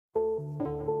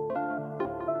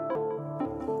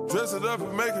Dress it up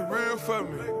and make it real for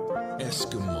me.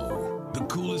 Eskimo, the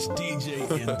coolest DJ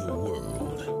in the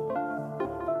world.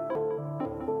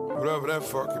 Whatever that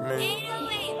fucking means.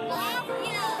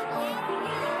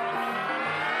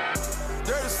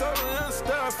 Dirty soda in the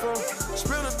styrofoam.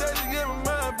 Spend a day to get my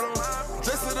mind blown.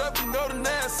 Dress it up and go to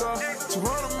Nassau.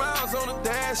 200 miles on the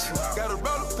dash. Gotta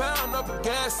roll a pound up a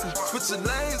gas. Switching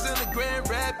lanes in the Grand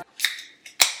Rapids.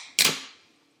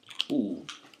 Ooh.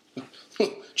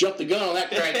 Jump the gun on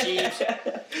that crack,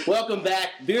 Jeebs. Welcome back.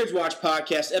 Beards Watch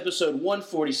Podcast, episode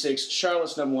 146,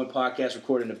 Charlotte's #1 podcast,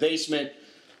 recorded in the basement.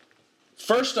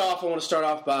 First off, I want to start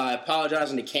off by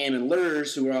apologizing to Cam and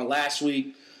Lurs, who were on last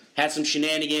week. Had some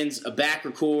shenanigans, a back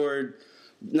record,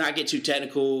 not get too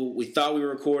technical. We thought we were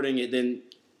recording it, then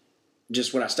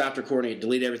just when I stopped recording it,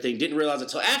 deleted everything. Didn't realize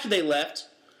until after they left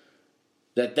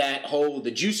that whole, the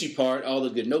juicy part, all the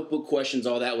good notebook questions,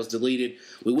 all that was deleted.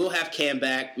 We will have Cam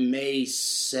back May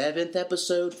 7th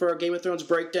episode for our Game of Thrones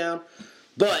breakdown,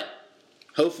 but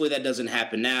hopefully that doesn't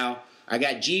happen now. I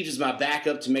got Jeebs as my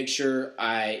backup to make sure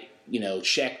I,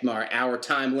 check my hour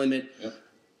time limit. Yep.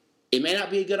 It may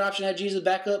not be a good option to have Jeebs as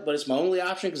backup, but it's my only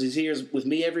option because he's here with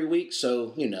me every week,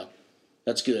 so,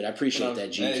 that's good. I appreciate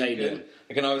that, Jeebs. How you doing?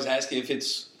 I can always ask you if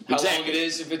it's how long it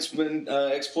is, if it's been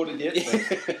exported yet.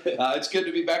 But, it's good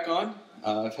to be back on.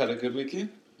 I've had a good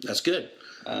weekend. That's good.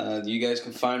 You guys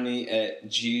can find me at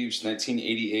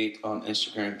Jeebs1988 on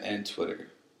Instagram and Twitter.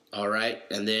 All right.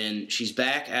 And then she's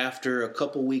back after a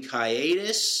couple-week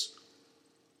hiatus.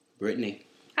 Brittany.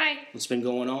 Hi. What's been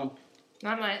going on?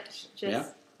 Not much.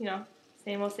 Just,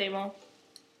 same old, same old.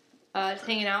 Just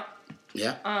hanging out.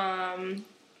 Yeah.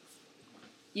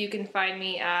 You can find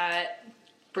me at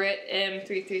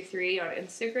BrittM333 on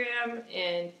Instagram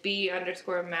and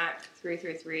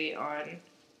B_Mac333 on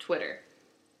Twitter.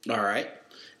 All right.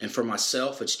 And for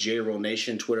myself, it's JRoll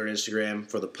Nation, Twitter and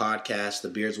Instagram. For the podcast, the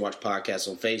Beards Watch Podcast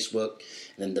on Facebook.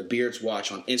 And then the Beards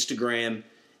Watch on Instagram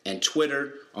and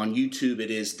Twitter. On YouTube, it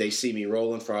is They See Me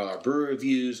Rolling for all our brew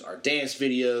reviews, our dance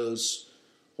videos.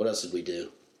 What else did we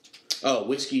do? Oh,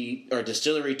 whiskey or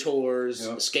distillery tours,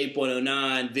 yep. Escape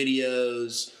 109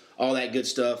 videos, all that good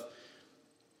stuff.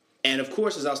 And of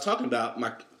course, as I was talking about,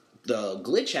 the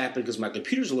glitch happened because my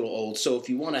computer's a little old. So if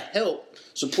you want to help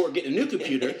support getting a new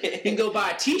computer, you can go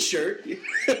buy a T-shirt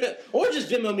or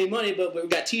just Venmo me money. But we've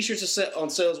got T-shirts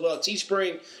on sale as well.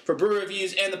 Teespring for brew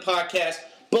reviews and the podcast.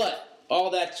 But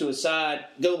all that to a side,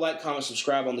 go like, comment,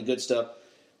 subscribe on the good stuff.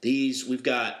 We've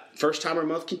got First Timer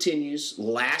Month continues.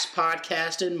 Last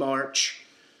podcast in March.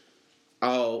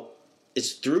 Oh,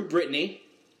 it's through Brittany.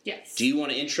 Yes. Do you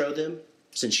want to intro them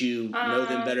since you know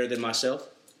them better than myself?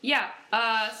 Yeah.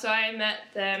 So I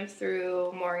met them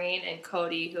through Maureen and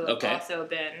Cody, who have also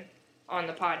been on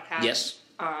the podcast. Yes.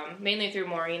 Mainly through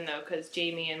Maureen, though, because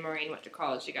Jami and Maureen went to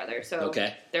college together. So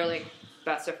they're like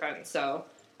best of friends. So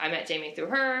I met Jami through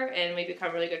her, and we've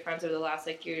become really good friends over the last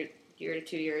year to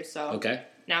 2 years. So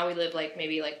now we live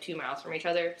maybe 2 miles from each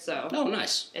other. So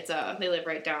nice. It's they live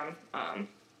right down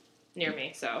near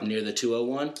me. So near the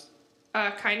 201.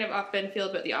 Kind of up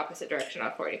Benfield, but the opposite direction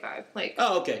on 45.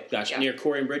 Gotcha. Yeah. Near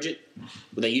Corey and Bridget,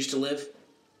 where they used to live.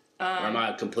 Or am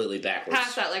I completely backwards?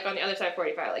 Past that, on the other side of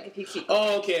 45. If you keep.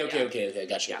 Oh, okay,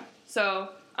 gotcha. Yeah. So,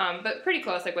 but pretty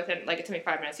close. Within it took me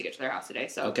 5 minutes to get to their house today.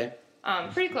 So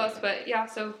pretty close, but yeah.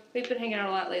 So we've been hanging out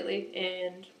a lot lately,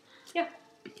 and yeah.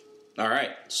 All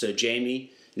right. So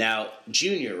Jami, now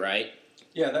Junior, right?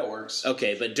 Yeah, that works.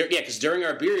 Okay, but because during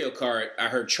our burial cart, I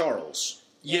heard Charles.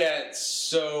 Yeah,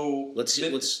 so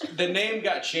the name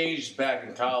got changed back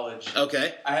in college.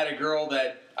 Okay. I had a girl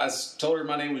that I told her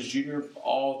my name was Junior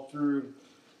all through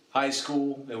high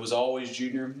school. It was always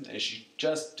Junior, and she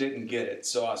just didn't get it.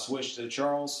 So I switched to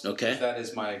Charles. Okay. That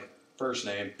is my first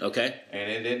name. Okay.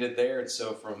 And it ended there, and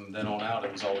so from then on out,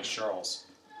 it was always Charles.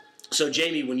 So,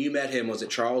 Jami, when you met him, was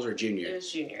it Charles or Junior? It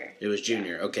was Junior. It was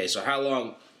Junior. Yeah. Okay, so how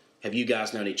long have you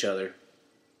guys known each other?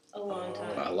 A long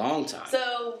time. A long time.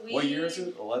 So what year is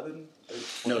it? 11?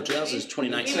 No, 2000 is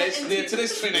 2019.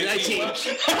 Today's 2019.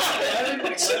 11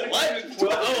 years. I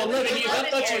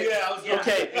thought you. Yeah.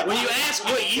 Okay, when you asked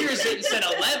what year is it and said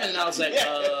 11, I was like,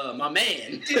 my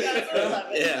man.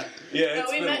 2011. Yeah,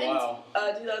 it's been met a while.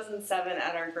 In 2007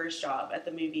 at our first job at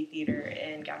the movie theater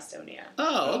in Gastonia.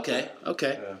 Oh, okay.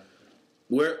 Yeah.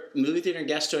 Where movie theater in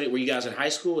Gastonia? Were you guys in high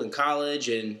school and college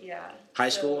and high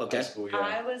school? Okay. High school, yeah.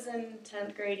 I was in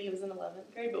 10th grade. He was in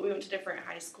 11th grade, but we went to different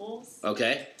high schools.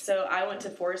 Okay. So I went to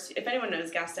Forest. If anyone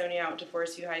knows Gastonia, I went to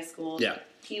Forest View High School. Yeah.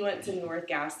 He went to North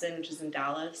Gaston, which is in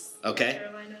Dallas, okay. North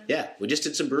Carolina. Yeah, we just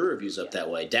did some brew reviews up that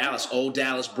way. Dallas, Old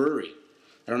Dallas Brewery.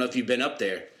 I don't know if you've been up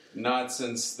there. Not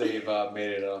since they've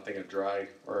made it, I don't think, a dry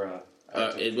or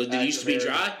Did it used to be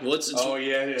dry? Well, it's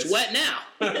wet now.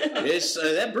 It's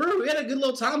that brewery. We had a good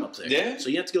little time up there. Yeah. So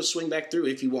you have to go swing back through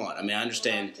if you want. I mean, I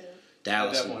understand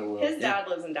Dallas. I definitely will. His dad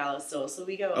lives in Dallas still, so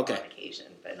we go on occasion,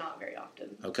 but not very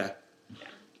often. Okay. Yeah.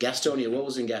 Gastonia. What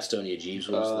was in Gastonia, Jeebs?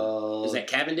 Is that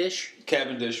Cavendish?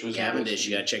 Cavendish was Cavendish.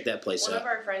 You got to check that place out. One of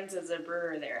our friends is a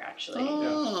brewer there, actually.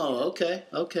 Oh,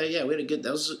 okay. Yeah, we had a good.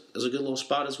 That was a good little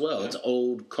spot as well. Yeah. It's an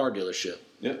old car dealership.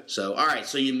 Yep. So, all right.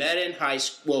 So you met in high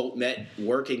school. Well, met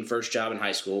working first job in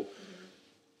high school.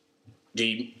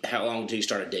 How long until you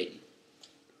started dating?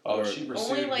 Oh, she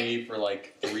pursued me for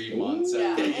like 3 months.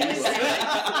 Yeah. Okay.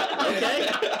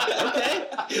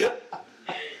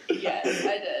 Yes,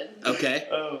 I did. Okay.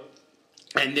 Oh.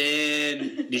 And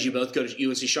then, did you both go to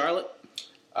UNC Charlotte?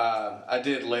 I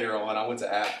did later on. I went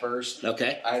to App first.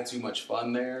 Okay. I had too much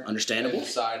fun there. Understandable. I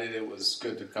decided it was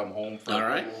good to come home for All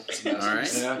right.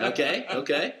 Yeah.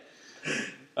 Okay.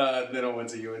 Then I went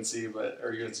to UNC,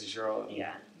 UNC Charlotte.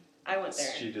 Yeah. I went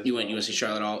there. You went UNC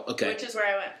Charlotte all? Okay.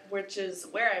 Which is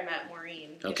where I met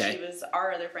Maureen. Okay. She was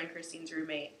our other friend, Christine's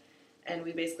roommate. And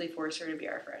we basically forced her to be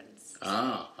our friends.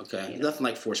 Oh, okay. Nothing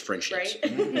like forced friendships.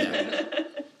 Right? Yeah.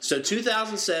 So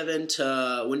 2007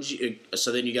 to when did you?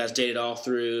 So then you guys dated all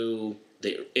through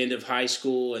the end of high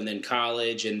school and then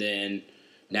college, and then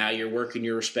now you're working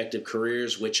your respective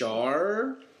careers, which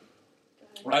are.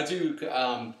 I do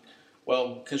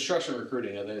construction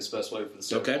recruiting. I think it's the best way for the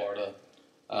state of Florida.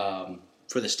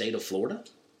 For the state of Florida.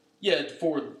 Yeah,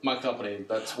 for my company.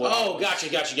 That's what. Oh, gotcha.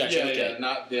 Yeah, okay.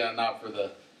 Not for the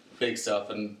big stuff,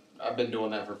 and I've been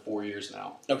doing that for 4 years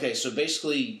now. Okay, so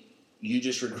basically, you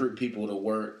just recruit people to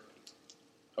work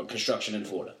on construction in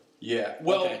Florida. Yeah.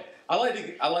 Well, I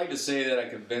like to say that I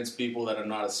convince people that I'm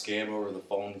not a scam over the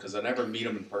phone because I never meet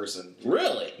them in person.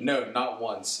 Really? No, not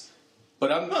once.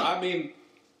 But I mean,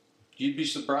 you'd be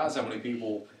surprised how many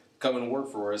people come and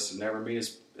work for us and never meet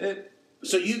us.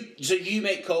 So you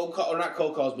make cold call or not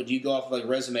cold calls, but do you go off like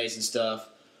resumes and stuff,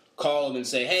 call them and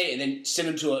say, hey, and then send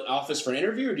them to an office for an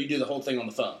interview, or do you do the whole thing on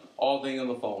the phone? All thing on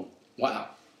the phone. Wow.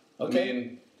 Okay. I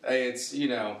mean, hey, it's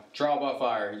trial by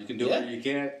fire. You can do it or you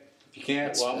can't. If you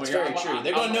can't, that's very true.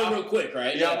 They're going to know real quick,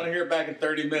 right? Yeah, I'm going to hear back in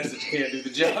 30 minutes that you can't do the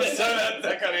job. So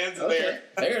that kind of ends it there.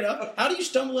 Fair enough. How do you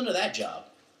stumble into that job?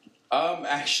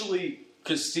 Actually,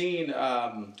 Christine,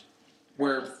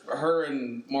 where her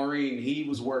and Maureen, he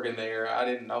was working there.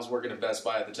 I was working at Best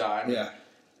Buy at the time. Yeah.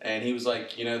 And he was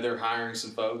like, they're hiring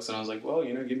some folks. And I was like, well,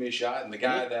 give me a shot. And the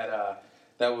guy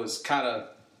that was kind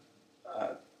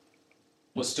of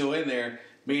was still in there,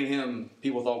 me and him,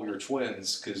 people thought we were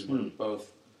twins because we're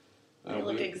both. We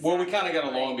kind of got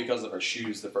along because of our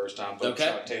shoes the first time. Both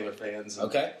Chuck Taylor fans.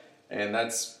 And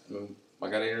that's, I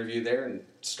got an interview there and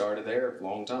started there a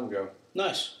long time ago.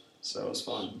 Nice. So it was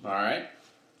fun. All right.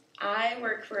 I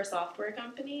work for a software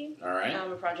company. All right.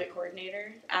 I'm a project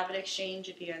coordinator. Avid Exchange,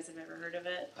 if you guys have ever heard of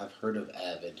it. I've heard of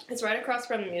Avid. It's right across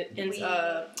from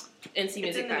NC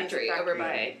Music Factory over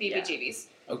by BBGB's.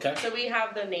 Okay. So we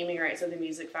have the naming rights of the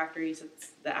Music Factory, so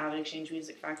it's the Avid Exchange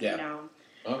Music Factory now.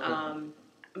 Okay.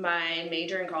 My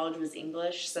major in college was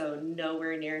English, so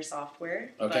nowhere near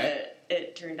software. Okay. But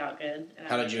it turned out good. And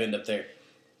how did you end up there?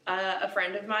 A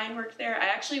friend of mine worked there. I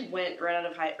actually went right out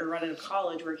of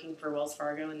college working for Wells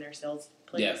Fargo in their sales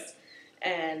place. Yeah.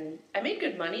 And I made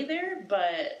good money there,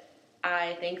 but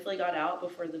I thankfully got out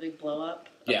before the big blow up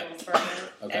of Wells Fargo.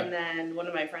 Okay. And then one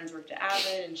of my friends worked at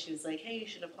Avid, and she was like, hey, you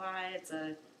should apply. It's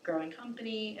a growing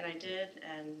company. And I did,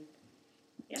 and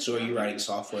yeah. So are you writing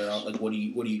software? Like, what do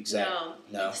you exactly?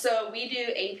 No. So we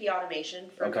do AP automation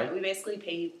for them. We basically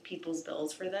pay people's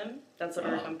bills for them. That's what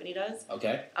our company does.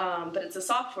 Okay. But it's a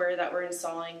software that we're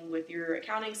installing with your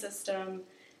accounting system.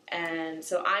 And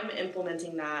so I'm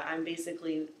implementing that.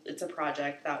 It's a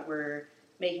project that we're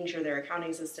making sure their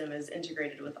accounting system is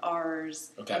integrated with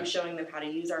ours. Okay. I'm showing them how to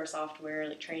use our software,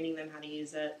 like training them how to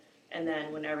use it. And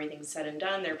then when everything's said and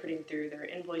done, they're putting through their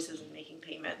invoices and making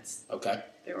payments. Okay.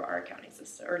 Through our accounting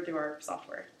system, or through our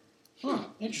software.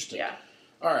 Interesting. Yeah.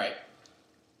 All right.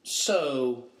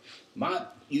 So,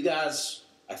 you guys,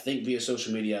 I think via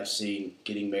social media, I've seen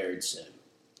getting married soon,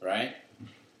 right?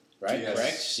 Right? Yes.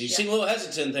 Correct? You seem a little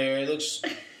hesitant there. It looks...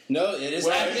 No, it is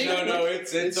happening. No,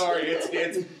 it's sorry.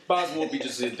 It's possible to be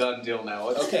just a done deal now.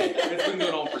 It's been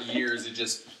going on for years.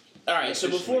 All right, so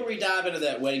before we dive into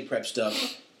that wedding prep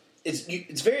stuff...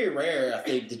 It's very rare, I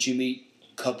think, that you meet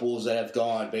couples that have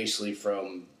gone basically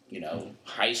from,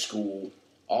 high school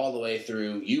all the way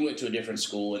through. You went to a different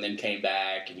school and then came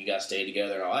back and you guys stayed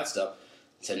together and all that stuff.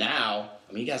 To now,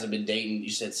 you guys have been dating,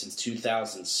 you said since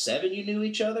 2007 you knew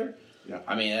each other? Yeah.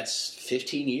 That's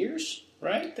 15 years?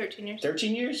 Right? 13 years.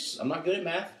 13 years? I'm not good at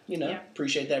math.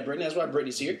 Appreciate that, Brittany. That's why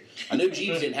Brittany's here. I knew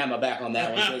Jeebs didn't have my back on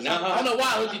that one. I don't know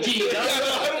why I looked at Jeebs.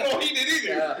 I don't know he did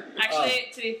either. Actually,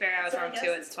 to be fair, I was wrong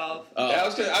too. It's 12. I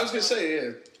was gonna say,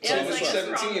 yeah. Yeah, so it's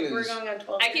 17 is... We're going on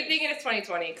 12. I keep thinking it's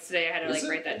 2020 because today I had to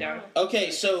write that down.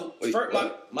 Okay, so my first...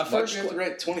 Why do you have to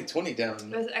write 2020 down?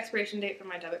 It was the expiration date for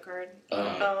my debit card.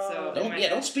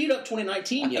 Don't speed up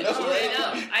 2019 yet.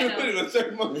 I know. Put it in the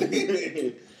third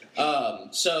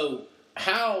month. So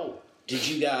how did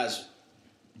you guys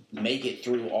make it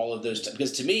through all of those?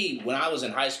 Because to me, when I was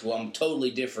in high school, I'm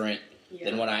totally different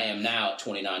than what I am now at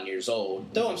 29 years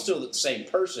old. Though I'm still the same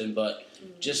person, but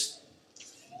just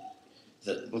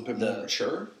a little bit more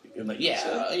mature.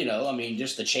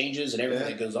 Just the changes and everything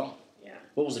that goes on. Yeah.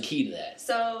 What was the key to that?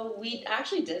 So we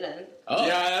actually didn't. Oh.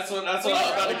 Yeah, that's what I was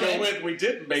about to go with. We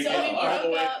didn't make it all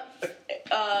the way.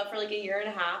 For like a year and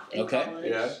a half in college.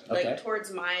 Yeah.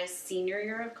 Towards my senior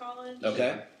year of college.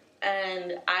 Okay.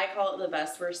 And I call it the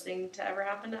best worst thing to ever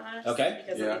happen to us. Okay.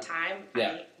 Because at the time,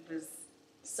 I was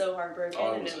so heartbroken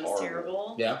and it was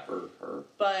terrible. Yeah. For her.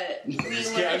 But we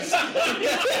I'm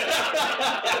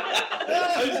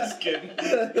just kidding.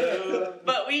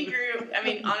 But we grew,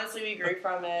 honestly, we grew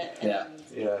from it. Yeah.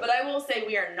 But I will say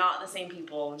we are not the same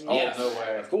people. No way.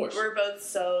 Of course. We're both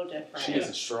so different. She is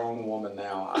a strong woman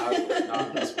now. I would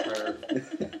not mess with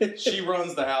her. She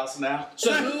runs the house now.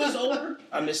 So who was older?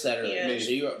 I missed that earlier. Yeah. So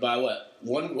you were by what?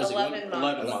 11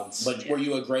 months. But were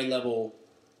you a grade level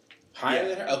higher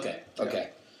than her? Okay. Yeah.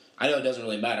 I know it doesn't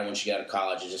really matter when she got to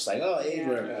college. It's just like, age,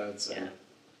 whatever. Yeah.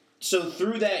 So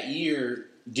through that year,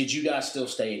 did you guys still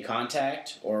stay in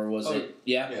contact, or was it?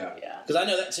 Yeah. Yeah. Because I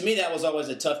know that to me that was always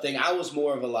a tough thing. I was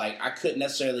more of a I couldn't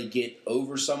necessarily get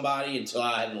over somebody until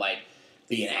I had to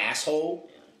be an asshole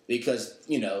because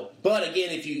But again,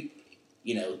 if you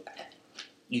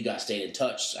guys stayed in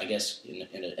touch, I guess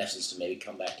in essence to maybe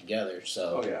come back together.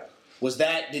 So was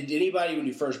that? Did anybody when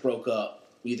you first broke up?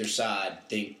 Either side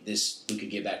think we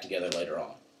could get back together later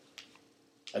on.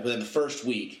 Within the first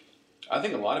week. I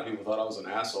think a lot of people thought I was an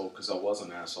asshole because I was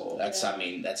an asshole. That's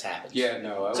happens. Yeah,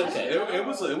 no, it's okay. It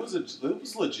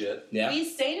was legit. Yeah. We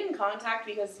stayed in contact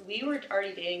because we were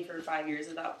already dating for 5 years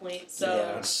at that point.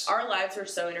 So our lives were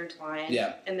so intertwined.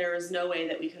 Yeah. And there was no way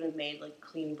that we could have made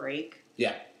clean break.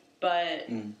 Yeah. But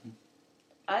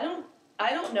I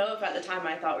don't know if at the time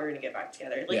I thought we were going to get back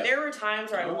together. There were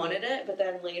times where I wanted it, but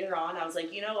then later on I was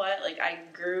like, you know what? I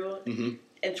grew,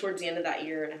 and towards the end of that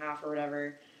year and a half or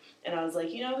whatever, and I was like,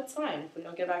 it's fine. If we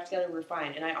don't get back together, we're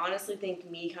fine. And I honestly think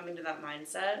me coming to that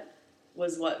mindset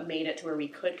was what made it to where we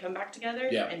could come back together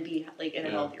and be in a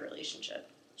healthy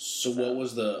relationship. So what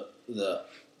was the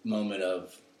moment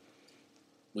of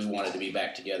we wanted to be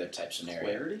back together type scenario?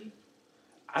 Clarity?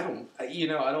 I don't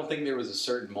think there was a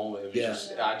certain moment. It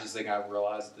was I just think I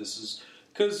realized this is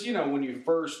because when you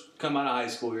first come out of high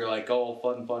school, you're like, oh,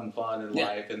 fun in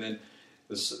life, and then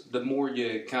the more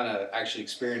you kind of actually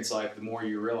experience life, the more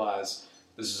you realize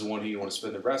this is the one who you want to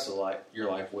spend the rest of your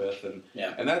life with, and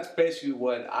that's basically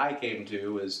what I came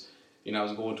to. Is I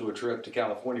was going to a trip to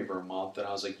California for a month, and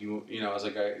I was like, you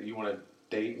want to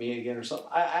date me again or something?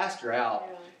 I asked her out.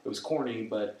 Yeah. It was corny,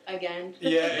 but again. So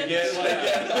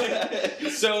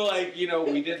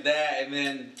we did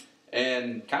that,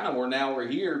 and kind of we're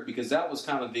here because that was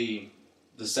kind of the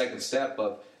second step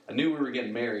of I knew we were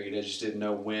getting married. I just didn't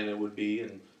know when it would be,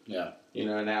 and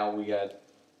now we got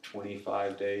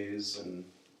 25 days and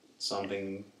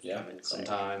something, some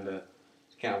time to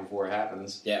count before it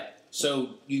happens. Yeah.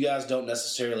 So you guys don't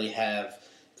necessarily have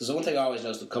because the one thing I always know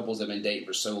is the couples that have been dating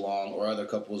for so long, or other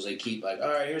couples they keep all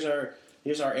right, here's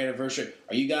our anniversary.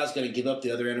 Are you guys going to give up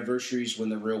the other anniversaries when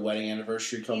the real wedding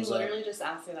anniversary comes up? He literally just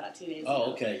asked me that 2 days ago.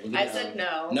 Oh, okay. I said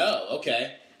no. No,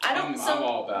 okay. I'm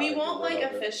all about we it. won't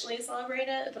officially celebrate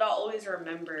it, but I'll always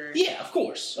remember. Yeah, of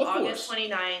course. August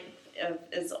 29th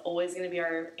is always going to be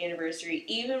our anniversary.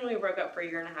 Even when we broke up for a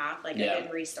year and a half, I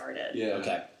didn't restart it. Yeah.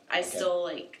 Okay. I still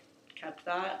kept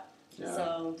that. Yeah.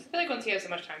 So I feel once you have so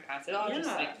much time pass, it all just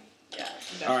all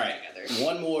right. Together.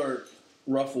 One more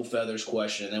ruffle feathers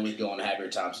question, and then we go on to happier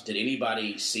times. Did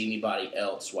anybody see anybody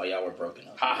else while y'all were broken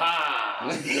up? Ha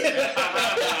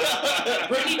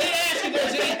Brittany did ask if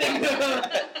there's anything.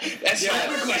 That's the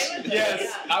question.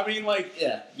 Yes.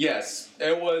 Yes.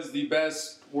 It was the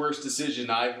best, worst decision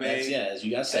I've made. As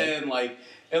you guys said.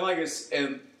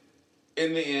 And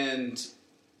in the end,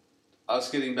 us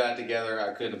getting back together,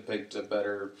 I couldn't have picked a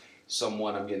better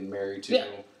someone I'm getting married to.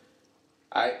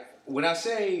 Yeah. When I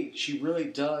say she really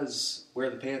does wear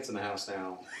the pants in the house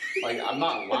now, I'm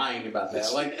not lying about that.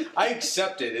 I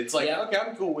accept it. It's okay,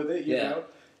 I'm cool with it, you know.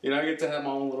 I get to have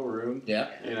my own little room. Yeah.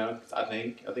 I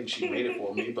think she made it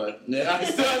for me, but I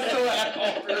still have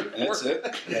all room. That's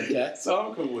it. Okay. So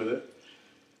I'm cool with it.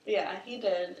 Yeah, he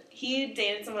did. He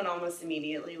dated someone almost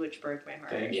immediately, which broke my heart.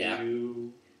 Thank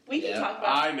you. We can talk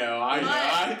about. I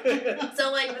know.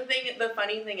 So like the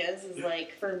funny thing is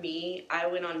like for me, I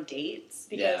went on dates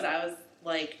because I was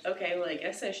like, okay, well I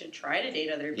guess I should try to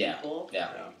date other people.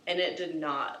 Yeah. And it did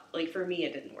not. Like for me,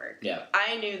 it didn't work. Yeah.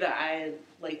 I knew that I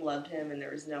like loved him, and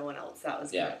there was no one else that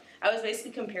was good. I was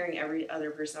basically comparing every other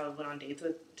person I went on dates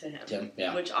with to him.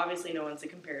 Which obviously no one's a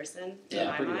comparison in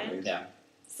my mind. Yeah.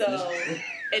 So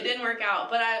it didn't work out,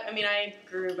 but I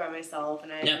grew by myself,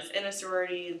 and I was in a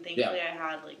sorority, and thankfully I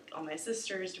had like all my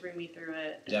sisters to bring me through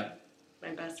it. Yeah. My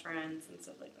best friends and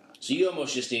stuff like that. So you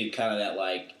almost just needed kind of that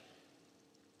like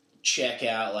check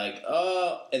out, like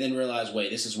and then realize, wait,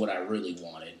 this is what I really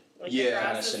wanted. Like the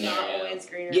grass is not always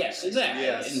greener. Yes, exactly.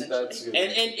 Yes, that's good.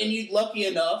 And you lucky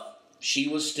enough, she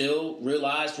was still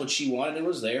realized what she wanted and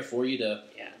was there for you to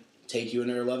take you in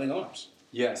her loving arms.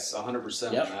 Yes, 100%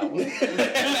 on Yep. that one.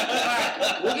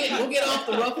 All right. We'll get off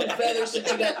the ruffled feathers since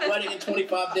you got the wedding in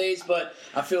 25 days, but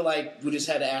I feel like we just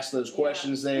had to ask those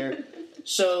questions there.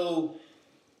 So,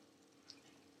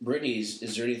 Brittany,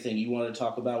 is there anything you want to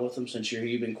talk about with them since you're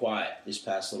here? You've been quiet this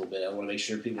past little bit. I want to make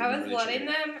sure people. I was letting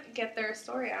them get their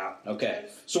story out. Okay.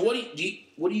 So what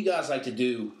do you guys like to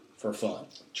do for fun?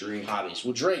 Drink. Hobbies.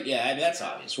 Well, drink. Yeah, I mean that's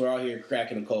obvious. We're all here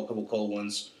cracking a couple cold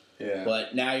ones. Yeah.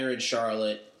 But now you're in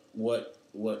Charlotte.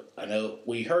 What I know,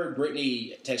 we heard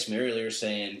Brittany text me earlier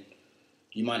saying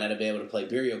you might not be able to play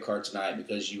Burial Card tonight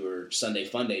because you were Sunday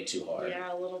Fun Day too hard.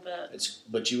 Yeah, a little bit.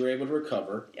 But you were able to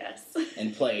recover. Yes.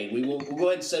 And play. We'll go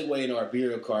ahead and segue into our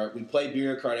Burial Card. We play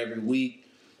Burial Card every week.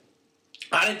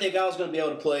 I didn't think I was going to be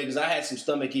able to play because I had some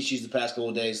stomach issues the past couple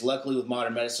of days. Luckily, with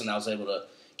modern medicine, I was able to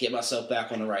get myself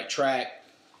back on the right track.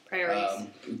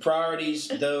 Priorities,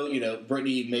 though,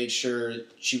 Brittany made sure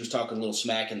she was talking a little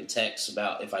smack in the text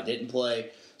about if I didn't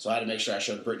play, so I had to make sure I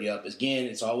showed Brittany up. Again,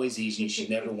 it's always easy. She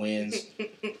never wins.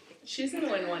 She's going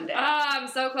to win one day. I'm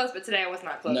so close, but today I was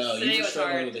not close. No, today you were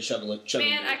struggling hard. with the chugging.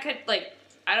 Man, I could,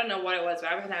 I don't know what it was,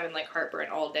 but I've been having, heartburn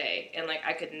all day, and,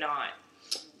 I could not.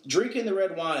 Drinking the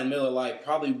red wine and Miller Lite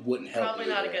probably wouldn't help. Probably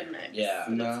not a good mix. Yeah.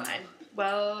 That's fine.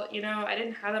 Well, I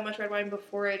didn't have that much red wine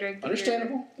before I drank the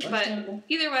Understandable. But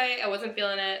either way, I wasn't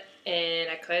feeling it, and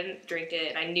I couldn't drink it.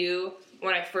 And I knew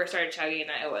when I first started chugging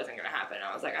that it wasn't going to happen.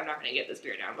 I was like, I'm not going to get this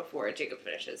beer down before Jacob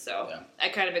finishes. So I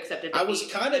kind of accepted I was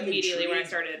kind of immediately intrigued. when I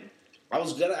started. I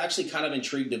was actually kind of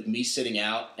intrigued of me sitting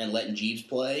out and letting Jeebs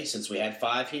play since we had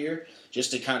 5 here,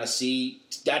 just to kind of see.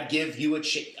 I'd give you a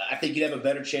chance. I think you'd have a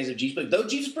better chance of Jeebs playing. Though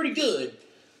Jeebs is pretty good.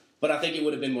 But I think it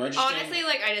would have been more interesting. Honestly,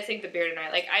 I just think the beer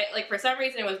tonight. For some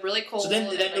reason, it was really cold. So then,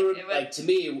 to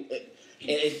me,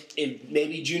 if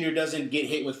maybe Junior doesn't get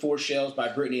hit with 4 shells by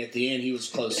Brittany at the end, he was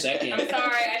close second. I'm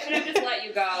sorry. I should have just let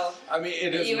you go. I mean,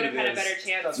 it is. You would have had a better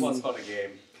chance. That's what's fun a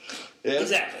game. Yeah.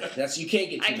 Exactly. You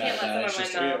can't get too mad at it. I can't let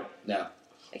someone win, though. No.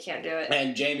 I can't do it.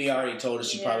 And Jamie already told us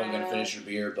she's probably going to finish her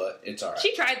beer, but it's all right.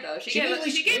 She tried, though. She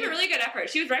gave a really good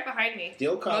effort. She was right behind me the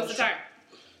old most of the time.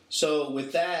 So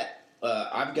with that,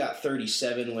 I've got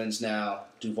 37 wins now.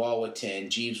 Duval with 10,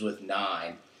 Jeebs with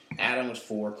 9, Adam with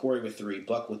 4, Corey with 3,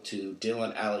 Buck with 2,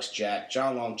 Dylan, Alex, Jack,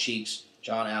 John Long Cheeks,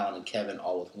 John Allen, and Kevin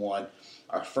all with 1.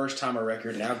 Our first timer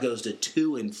record now goes to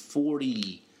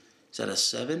 2-40. Is that a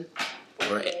 7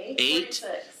 or 8?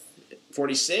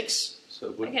 46.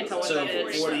 I can't tell what that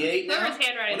is. 48 now? Whoever's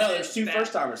handwriting Well, no, there's 2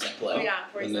 first timers that play. Oh, yeah,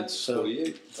 47. And that's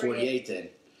 48. 48 then.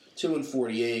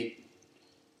 2-48.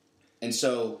 And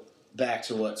so back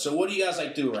to what? So what do you guys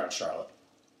like to do around Charlotte?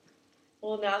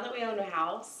 Well, now that we own a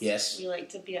house, yes, we like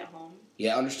to be at home.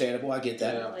 Yeah, understandable. I get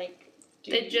that. Yeah.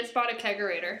 They just bought a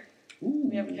kegerator. Ooh,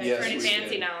 we have a kegerator. It's pretty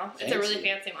fancy now. Fancy. It's a really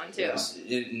fancy one too. Yes.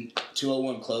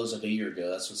 201 closed a year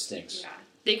ago. That's what stinks. Yeah,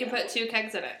 they can put 2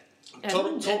 kegs in it.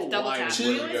 Total double wine tap. is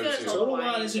where we go to. Total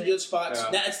Wine is a good spot. Yeah.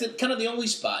 Now, it's kind of the only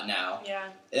spot now. Yeah.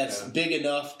 That's big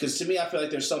enough because to me, I feel like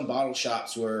there's some bottle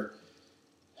shops where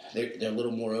they're a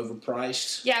little more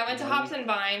overpriced. Yeah, I went to Hops and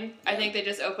Vine. I think they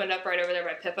just opened up right over there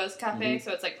by Pippo's Cafe,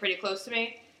 so it's pretty close to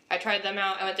me. I tried them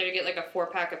out. I went there to get a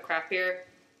 4-pack of craft beer.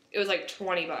 It was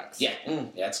 $20. Yeah,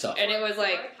 yeah, it's tough. And it was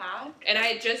and I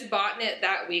had just bought it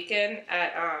that weekend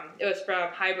at it was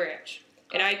from High Branch,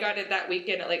 and I got it that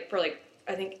weekend at for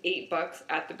I think $8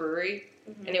 at the brewery,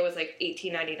 and it was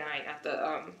 $18.99 at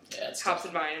the Hops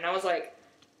and Vine, and I was like,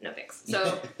 no thanks.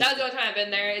 So that was the only time I've been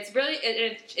there. It's really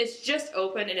it's just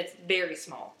open and it's very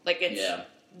small, it's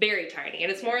very tiny,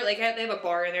 and it's more they have a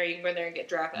bar in there. You can go in there and get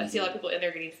draft. I see a lot of people in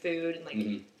there getting food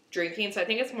and drinking. So I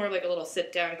think it's more of a little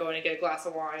sit down, going and get a glass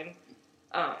of wine.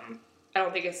 I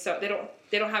don't think it's so. They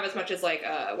don't have as much as like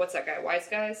what's that guy? Wise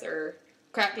Guys or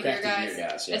Crafty Beer Guys?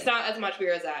 Yeah. It's not as much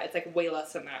beer as that. It's like way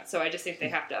less than that. So I just think they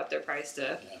have to up their price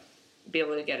to be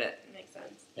able to get it. Makes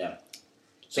sense. Yeah.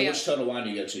 So which Total Wine do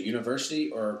you go to? University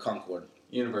or Concord?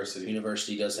 University.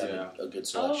 University does have a good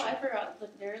selection. Oh, I forgot.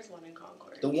 Look, there is one in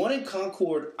Concord. The one in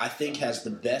Concord, I think, has the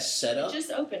best setup. It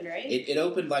just opened, right? It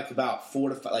opened like about 4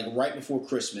 to 5, like right before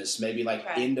Christmas, maybe like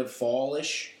end of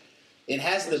fall-ish. It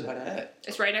has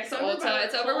It's right next to Ulta.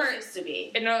 It's over where it used to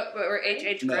be. No, where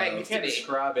H.H. Greg used to be.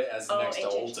 Describe it as next to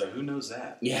Ulta. Who knows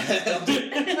that? Yeah.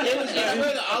 It was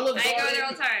where the Olive Garden. I go there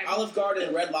all the time. Olive Garden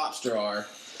and Red Lobster are.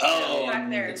 Oh, back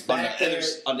there. It's back there.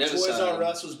 On the other Toys side. R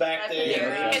Us was back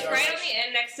there. It's right on the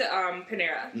end next to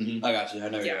Panera. Mm-hmm. I got you. I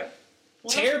know you're right.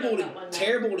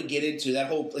 Terrible to get into.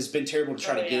 It's been terrible to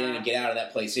try to get in and get out of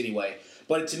that place anyway.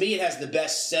 But to me, it has the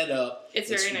best setup. It's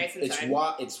very nice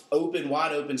inside. It's open,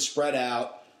 wide open, spread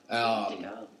out.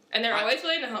 And they're always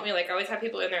willing to help me. Like, I always have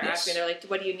people in there ask me, they're like,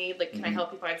 what do you need? Like, can I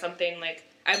help you find something? Like,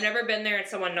 I've never been there and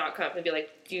someone not come up and be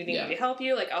like, do you need me to help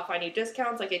you? Like, I'll find you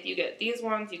discounts. Like, if you get these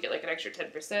ones, you get, like, an extra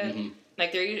 10%.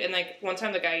 Like, and, like, one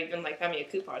time the guy even, like, found me a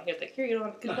coupon. He was like, here, you don't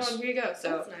have a coupon. Here you go. So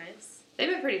that's nice. They've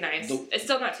been pretty nice. It's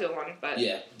still not 201, but...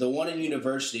 Yeah. The one in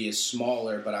University is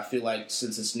smaller, but I feel like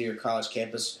since it's near college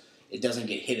campus, it doesn't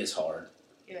get hit as hard.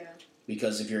 Yeah.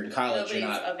 Because if you're in college,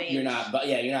 you're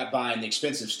not buying the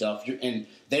expensive stuff. And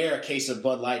there, a case of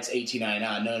Bud Light's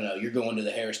 $18.99. No, you're going to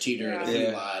the Harris Teeter or the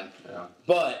Food Line.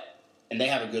 Yeah. And they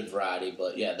have a good variety.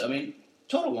 But yeah, I mean,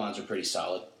 Total Wines are pretty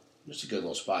solid. Just a good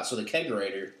little spot. So the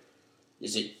Kegerator,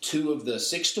 is it 2 of the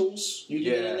 6 stools you can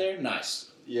get in there? Nice.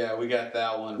 Yeah, we got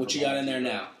that one. What you got in there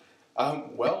now?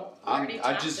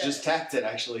 I just tapped it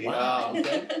actually. Wow.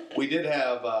 We did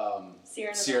have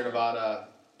Sierra Nevada.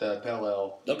 The Pale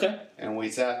Ale. Okay. And we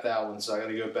tapped that one, so I got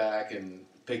to go back and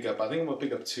pick up. I think I'm gonna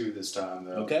pick up 2 this time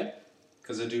though. Okay.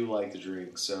 Because I do like to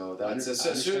drink, so that's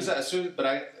as soon as but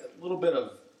a little bit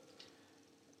of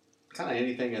kind of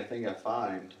anything I think I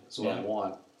find is what I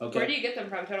want. Okay. Where do you get them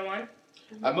from? Total Wine?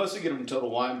 I mostly get them from Total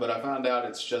Wine, but I found out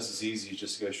it's just as easy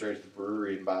just to go straight to the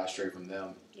brewery and buy straight from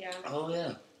them. Yeah. Oh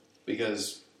yeah.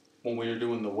 Because when we were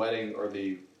doing the wedding or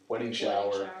the wedding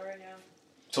shower,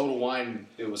 Total Wine,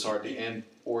 it was hard to end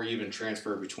or even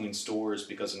transfer between stores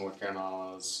because of North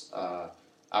Carolina's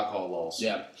alcohol laws.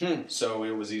 Yeah. So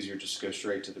it was easier just to go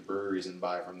straight to the breweries and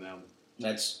buy from them.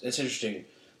 That's interesting.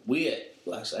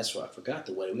 That's why I forgot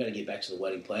the wedding. We got to get back to the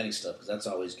wedding planning stuff because that's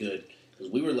always good.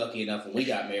 Because we were lucky enough when we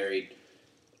got married,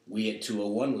 we had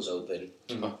 201 was open,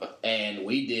 and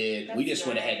we just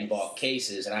went ahead and bought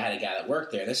cases. And I had a guy that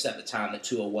worked there. This is at the time that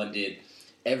 201 did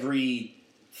every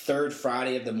third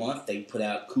Friday of the month, they put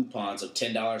out coupons of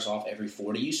 $10 off every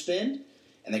 $40 you spend.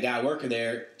 And the guy working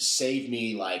there saved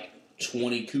me like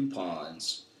 20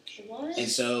 coupons. What? And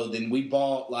so then we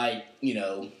bought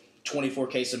 24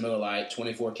 case of Miller Lite,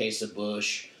 24 case of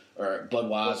Busch or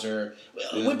Budweiser.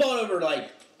 Yeah. We bought over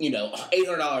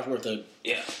 $800 worth of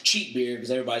cheap beer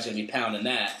because everybody's going to be pounding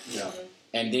that. Yeah.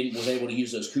 And then was able to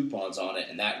use those coupons on it,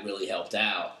 and that really helped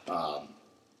out.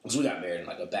 Because we got married in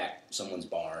a back someone's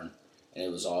barn. And it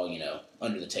was all,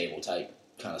 under the table type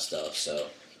kind of stuff. So,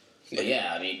 but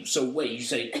yeah, I mean, so wait, you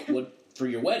say for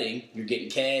your wedding, you're getting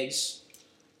kegs.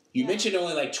 You mentioned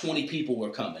only 20 people were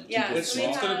coming. Yeah, it's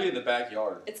going to be in the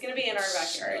backyard. It's going to be in our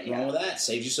backyard. Nothing wrong with that.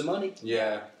 Saves you some money.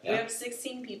 Yeah. We have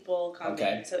 16 people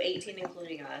coming, so 18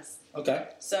 including us. Okay.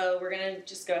 So we're going to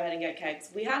just go ahead and get kegs.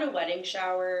 We had a wedding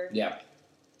shower. Yeah.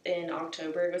 In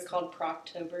October, it was called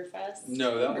Proctoberfest.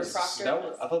 No, I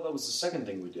thought that was the second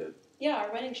thing we did. Yeah,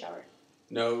 our wedding shower.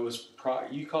 No, it was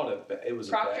you called it. It was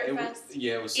Proctorfest.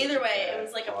 It was. Either way, it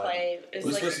was like a play. It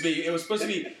was supposed to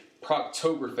be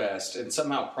Proctoberfest, and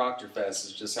somehow Proctorfest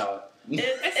is just how.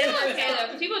 It's still okay though,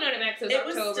 because people know it next. It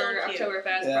was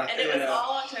Oktoberfest, and it was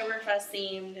all Oktoberfest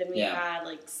themed, and we had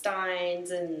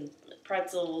steins and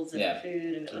pretzels and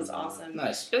food, and it was awesome.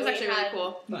 Nice. It was actually really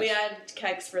cool. We had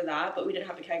kegs for that, but we didn't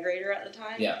have a kegerator at the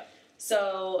time. Yeah.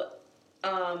 So.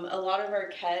 A lot of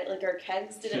our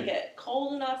kegs didn't get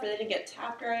cold enough, or they didn't get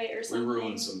tapped right, or something. We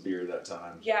ruined some beer that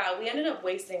time. Yeah, we ended up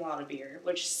wasting a lot of beer,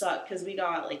 which sucked because we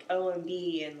got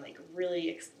OMB and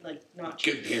really not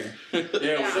cheap. Good beer.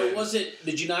 Yeah. So was it?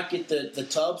 Did you not get the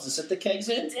tubs to set the kegs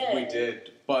in? We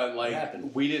did, but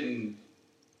we didn't.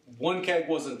 One keg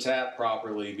wasn't tapped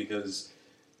properly because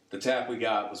the tap we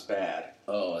got was bad.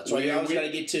 Oh, that's why you always got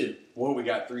to get 2. Well, we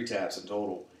got 3 taps in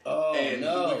total. Oh,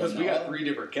 because we got 3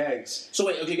 different kegs. So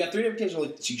wait, okay, you got 3 different kegs, so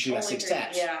you should have 6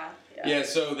 taps. Yeah.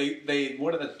 So they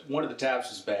one of the taps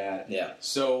was bad. Yeah.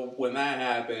 So when that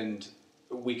happened,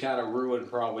 we kind of ruined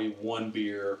probably one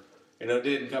beer, and it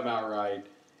didn't come out right.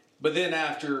 But then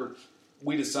after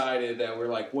we decided that we're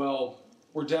like, well,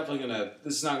 we're definitely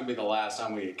this is not gonna be the last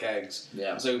time we get kegs.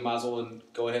 Yeah. So we might as well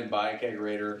go ahead and buy a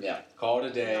kegerator. Yeah. Call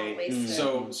it a day. Don't waste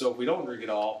it. So if we don't drink it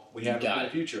all, we have it in the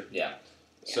future. Yeah.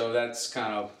 So that's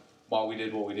kind of why we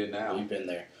did what we did now. We've been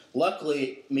there.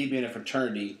 Luckily, me being a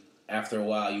fraternity, after a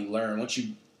while, you learn. Once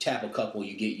you tap a couple,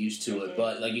 you get used to it.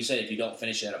 But like you said, if you don't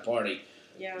finish it at a party,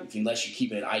 unless you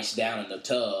keep it iced down in the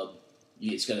tub,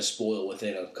 it's going to spoil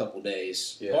within a couple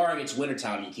days. Yeah. Barring it's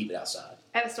wintertime, you keep it outside.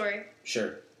 I have a story.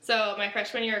 Sure. So my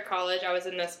freshman year of college, I was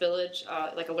in this village,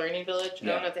 like a learning village. I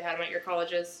don't know if they had them at your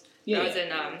colleges. Yeah, I was in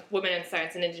Women in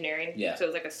Science and Engineering. Yeah. So it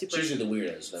was like a super... It's usually the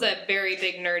weirdos. It's a very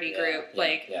big nerdy group.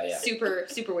 Super,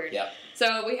 super weird. Yeah.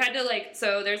 So we had to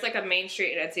so there's like a main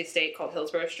street at NC State called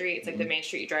Hillsborough Street. It's like the main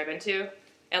street you drive into.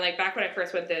 And like back when I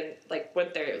first went there,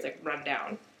 it was like run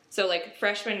down. So like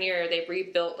freshman year, they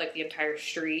rebuilt like the entire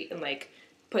street and like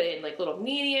put in like little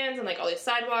medians and like all these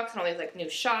sidewalks and all these like new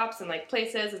shops and like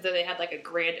places. And so they had like a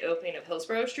grand opening of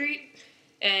Hillsborough Street.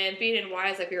 And being in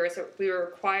Wise, like we were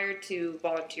required to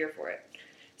volunteer for it.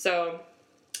 So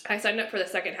I signed up for the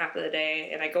second half of the day,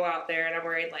 and I go out there, and I'm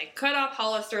wearing like cut off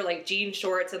Hollister like jean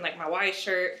shorts and like my Wise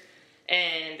shirt,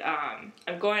 and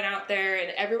I'm going out there,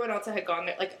 and everyone else had gone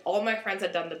there. Like all my friends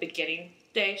had done the beginning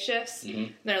day shifts. Mm-hmm.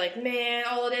 And they're like, man,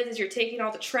 all it is you're taking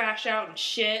all the trash out and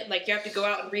shit. Like you have to go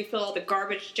out and refill all the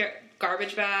garbage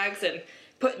bags and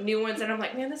put new ones. And I'm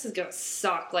like, man, this is gonna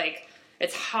suck. Like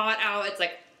it's hot out. It's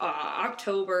like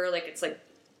October, like it's like,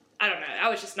 I don't know. I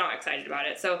was just not excited about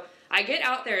it. So I get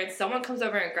out there and someone comes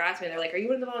over and grabs me. They're like, are you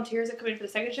one of the volunteers that come in for the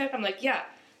second shift? I'm like, yeah.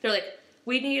 They're like,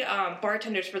 we need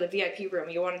bartenders for the VIP room.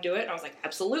 You want to do it? And I was like,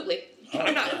 absolutely.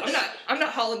 I'm not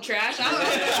hauling trash.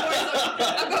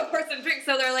 I'll go pour some drinks.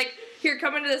 So they're like, here,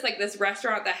 come into this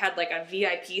restaurant that had like a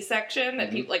VIP section that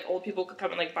people, like old people could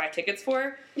come and like buy tickets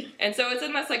for. And so it's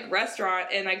in this like restaurant,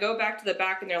 and I go back to the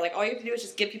back, and they're like, all you have to do is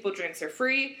just give people drinks. They're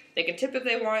free. They can tip if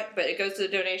they want, but it goes to the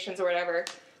donations or whatever.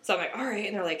 So I'm like, all right.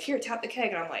 And they're like, here, tap the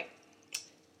keg. And I'm like,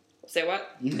 say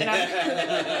what? And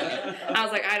I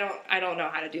was like, I don't know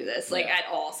how to do this at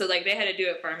all. So like they had to do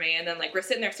it for me, and then like we're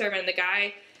sitting there serving, and the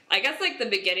guy, I guess like the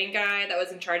beginning guy that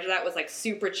was in charge of that was like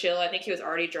super chill. I think he was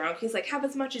already drunk. He's like, have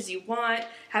as much as you want,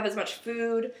 have as much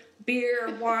food,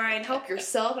 beer, wine, help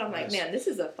yourself. And I'm like, man, this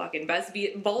is the fucking best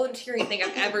volunteering thing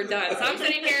I've ever done. So I'm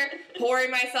sitting here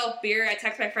pouring myself beer. I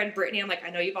text my friend Brittany. I'm like, I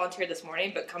know you volunteered this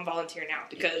morning, but come volunteer now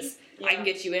because I can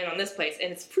get you in on this place,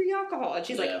 and it's free alcohol. And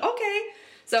she's like, okay.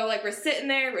 So, like, we're sitting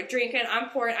there, we're drinking, I'm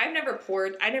pouring. I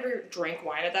never drank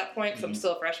wine at that point because I'm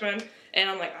still a freshman. And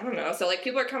I'm like, I don't know. So, like,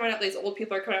 people are coming up, these old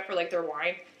people are coming up for, like, their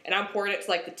wine. And I'm pouring it to,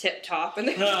 like, the tip top. And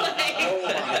they're like, oh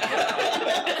my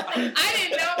God. I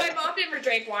didn't know. My mom never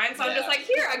drank wine. So I'm just like,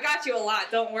 here, I got you a lot.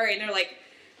 Don't worry. And they're like,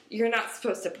 you're not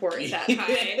supposed to pour it that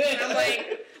high. And I'm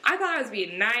like, I thought I was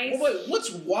being nice. Well, wait, what's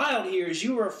wild here is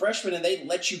you were a freshman and they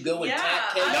let you go and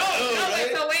tap kegs.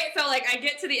 So I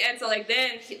get to the end. So like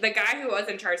then the guy who was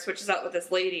in charge switches out with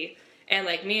this lady, and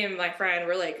like me and my friend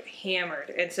were like hammered.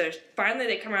 And so finally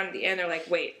they come around at the end. They're like,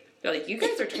 wait. They're like, you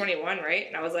guys are 21, right?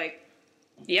 And I was like,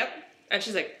 yep. And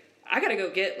she's like, I gotta go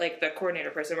get like the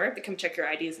coordinator person. We're gonna have to come check your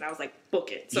IDs. And I was like,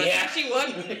 book it. So she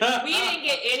looked. We didn't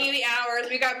get any of the hours.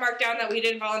 We got marked down that we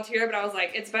didn't volunteer, but I was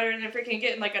like, it's better than freaking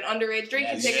getting like an underage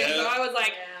drinking ticket. So I was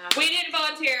like, we didn't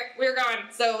volunteer. We were gone.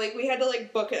 So like we had to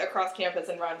like book it across campus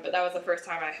and run. But that was the first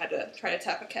time I had to try to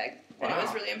tap a keg. And it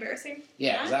was really embarrassing.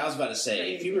 Yeah, because I was about to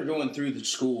say, if you were going through the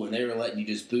school and they were letting you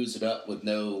just booze it up with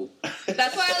no...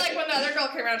 That's why like when the other girl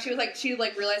came around, she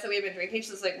realized that we had been drinking.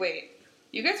 She was like, wait.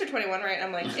 You guys are 21, right? And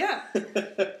I'm like, yeah.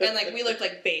 And, like, we looked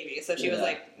like babies. So she was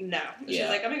like, no. And she was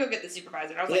like, I'm going to go get the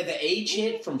supervisor. And I was like, the age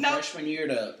hit from freshman year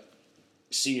to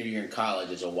senior year in college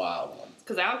is a wild one.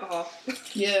 Because alcohol.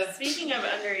 Yeah. Speaking of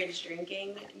underage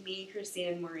drinking, me,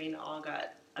 Christine, and Maureen all got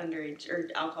underage or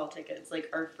alcohol tickets, like,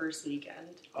 our first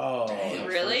weekend. Oh.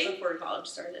 Really? Before college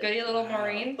started. Goody little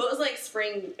Maureen. But it was like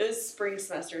spring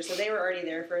semester. So they were already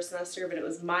there first semester, but it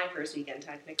was my first weekend,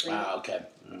 technically. Ah, okay.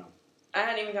 Oh. I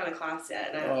hadn't even gone to class yet,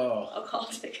 and I had a call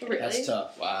ticket. Really? That's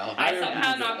tough. Wow. I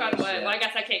somehow knock on wood. Well, I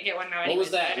guess I can't get one now. What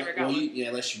was that?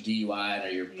 Unless you're DUI or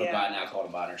you're providing alcohol to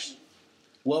minors.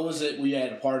 What was it? We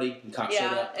had a party and cops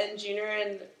showed up? And Junior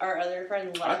and our other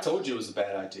friend left. I told you it was a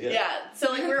bad idea. Yeah,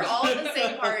 so like we were all at the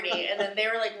same party, and then they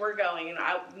were like, "We're going," and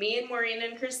me and Maureen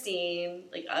and Christine,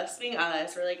 like us being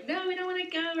us, we're like, "No, we don't want to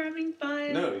go. We're having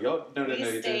fun." No,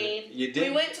 we stayed. You did.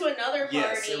 We went to another party.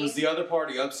 Yes, it was the other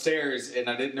party upstairs, and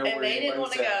I didn't know where they didn't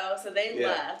want to go, so they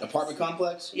left. Apartment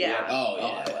complex? Yeah. Oh,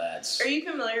 yeah. That's... Are you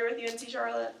familiar with UNC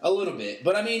Charlotte? A little bit,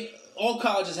 but I mean, all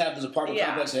colleges have this apartment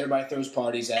complex, and everybody throws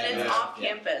parties at it. And it's off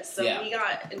campus, so we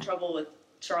got in trouble with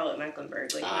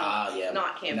Charlotte-Mecklenburg. Like,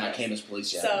 not campus. Not campus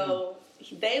police, yeah. So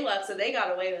they left, so they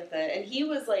got away with it. And he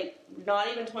was, like, not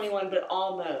even 21, but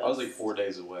almost. I was, like, 4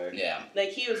 days away. Yeah. Like,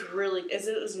 he was really...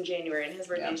 It was in January, and his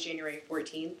birthday is January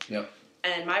 14th. Yep.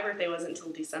 And my birthday wasn't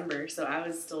until December, so I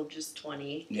was still just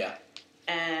 20. Yeah.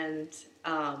 And,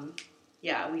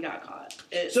 yeah, we got caught.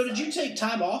 So did you take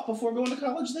time off before going to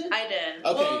college then? I did.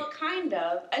 Okay. Well, kind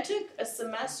of. I took a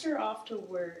semester off to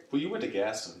work. Well, you went to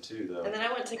Gaston, too, though. And then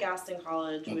I went to Gaston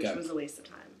College, which was a waste of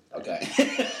time. Okay.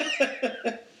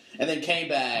 And then came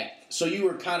back. So you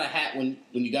were kind of when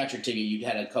you got your ticket, you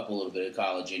had a little bit of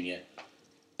college in you.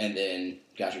 And then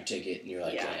got your ticket, and you're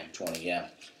like, damn, 20, yeah.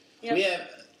 Yep. Yeah,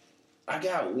 I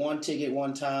got one ticket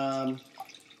one time.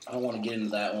 I don't want to get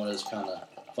into that one. It's kind of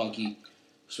funky,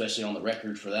 especially on the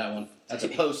record for that one. That's a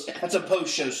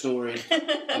post-show story.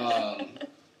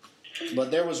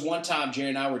 But there was one time Jerry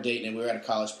and I were dating, and we were at a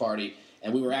college party,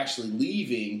 and we were actually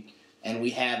leaving, and we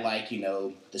had, like,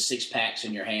 the 6-packs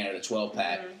in your hand or the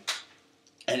 12-pack. Mm-hmm.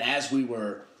 And as we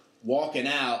were walking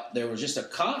out, there was just a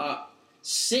cop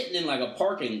sitting in, like, a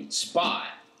parking spot,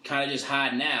 kind of just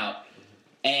hiding out.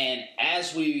 And I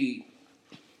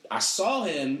saw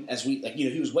him as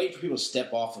he was waiting for people to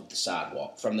step off of the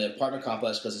sidewalk from the apartment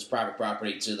complex because it's private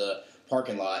property to the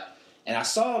parking lot. And I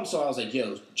saw him, so I was like,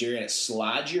 yo, Jerry,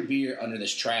 slide your beer under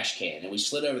this trash can. And we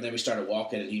slid over there, we started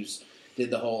walking, and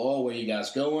did the whole, where are you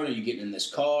guys going? Are you getting in this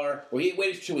car? Well, he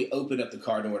waited until we opened up the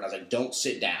car door, and I was like, don't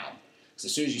sit down. Because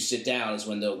as soon as you sit down is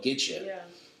when they'll get you. Yeah.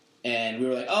 And we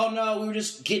were like, oh, no, we were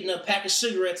just getting a pack of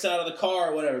cigarettes out of the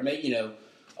car or whatever.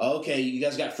 Okay, you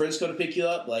guys got friends coming to pick you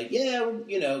up? Like, yeah,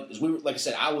 'cause we were, like I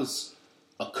said, I was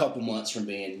a couple months from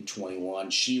being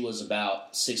 21. She was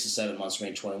about 6 to 7 months from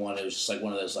being 21. It was just like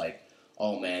one of those, like,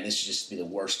 oh, man, this should just be the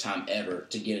worst time ever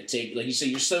to get a ticket. Like you said,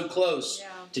 you're so close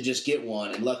to just get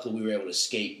one, and luckily we were able to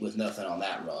escape with nothing on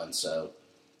that run, so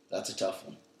that's a tough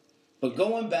one. But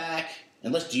going back,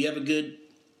 do you have a good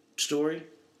story?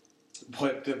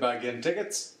 What, about getting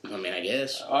tickets? I mean, I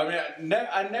guess. I mean,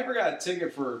 I never got a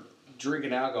ticket for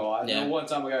drinking alcohol. I know one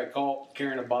time I got caught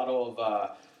carrying a bottle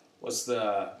of, what's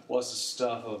the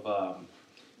stuff of,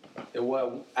 it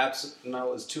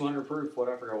was 200 proof. What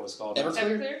I forgot what it's called.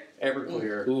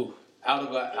 Everclear. Ooh. Out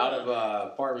of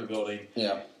a apartment building.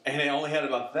 Yeah. And it only had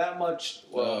about that much.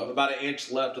 About an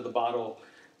inch left of the bottle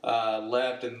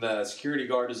left, and the security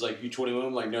guard is like, "You 21?"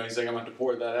 I'm like, "No." He's like, "I'm going to have to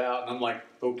pour that out," and I'm like,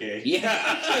 "Okay."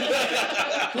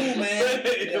 Yeah. Cool, man.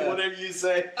 Yeah. Whatever you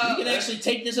say. You can actually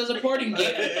take this as a parting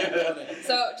gift.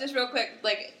 So just real quick,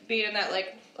 like being in that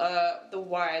the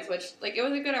Y's, which it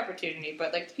was a good opportunity,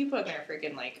 but the people in there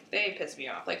freaking they pissed me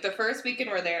off. The first weekend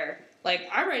we're there,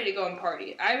 I'm ready to go and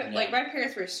party. My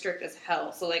parents were strict as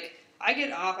hell, so I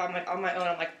get off on my own.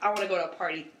 I'm like, I want to go to a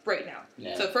party right now.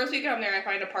 Yeah. So the first weekend I'm there, I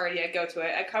find a party, I go to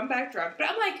it, I come back drunk, but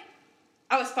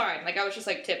I was fine. I was just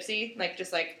tipsy,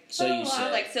 So you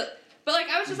said. But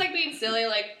I was just being silly,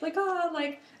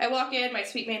 I walk in, my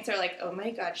suite mates are like, oh my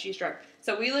god, she's drunk.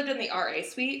 So we lived in the RA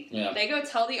suite. Yeah. They go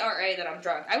tell the RA that I'm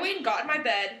drunk. I went and got in my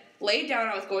bed, laid down,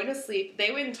 I was going to sleep.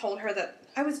 They went and told her that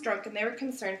I was drunk and they were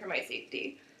concerned for my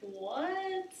safety.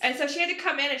 What? And so she had to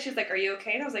come in and she was like, are you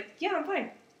okay? And I was like, yeah, I'm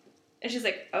fine. And she's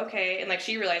like, okay. And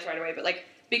she realized right away, but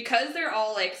because they're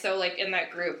all so in that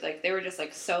group, they were just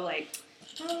so I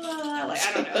don't know,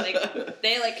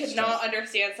 they could not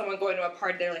understand someone going to a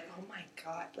party. They're like, oh my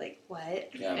god, what?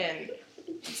 Yeah. And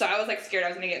so I was scared I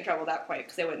was gonna get in trouble at that point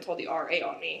because they went and told the RA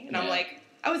on me, and I'm like,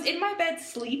 I was in my bed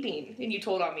sleeping and you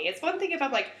told on me. It's one thing if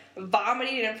I'm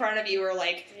vomiting in front of you or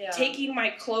taking my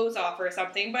clothes off or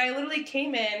something, but I literally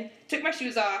came in, took my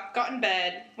shoes off, got in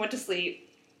bed, went to sleep,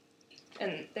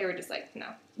 and they were just no.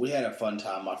 We had a fun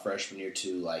time my freshman year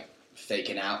too,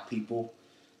 faking out people.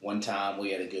 One time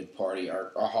we had a good party.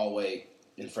 Our hallway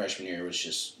in freshman year was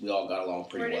just, we all got along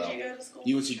pretty well. Where did you go to school?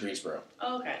 UNC Greensboro.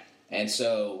 Oh, okay. And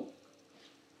so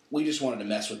we just wanted to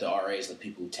mess with the RAs, the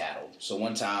people who tattled. So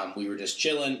one time we were just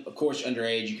chilling. Of course,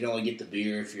 underage, you can only get the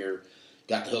beer if you're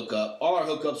got the hookup. All our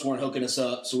hookups weren't hooking us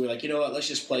up, so we were like, you know what, let's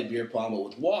just play beer pong, but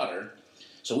with water.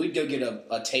 So we'd go get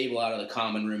a table out of the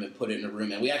common room and put it in a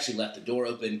room, and we actually left the door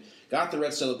open, got the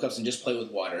red Solo cups, and just play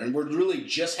with water. And we're really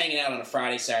just hanging out on a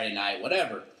Friday, Saturday night,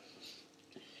 whatever.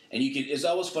 And it's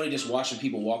always funny just watching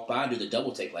people walk by and do the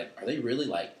double take. Are they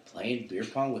really playing beer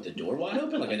pong with the door wide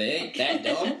open? Are they that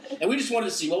dumb? And we just wanted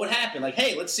to see what would happen.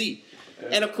 Hey, let's see.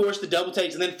 And of course the double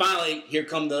takes, and then finally here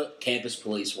come the campus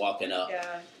police walking up.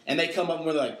 Yeah. And they come up and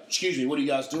we're like, excuse me, what are you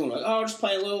guys doing? Oh, just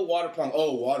playing a little water pong.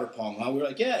 Oh, water pong, huh? We're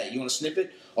like, yeah, you want to sniff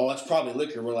it? Oh, that's probably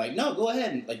liquor. We're like, no, go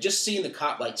ahead. And just seeing the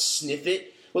cop sniff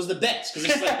it was the best because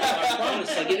it's like, I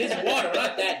promise, like it is water, we're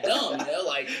not that dumb, you know.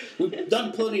 Like we've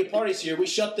done plenty of parties here. We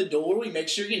shut the door, we make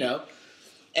sure, you know,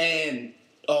 and.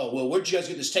 Oh, well, where'd you guys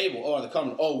get this table? Oh, the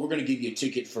comment. Oh, we're going to give you a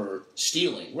ticket for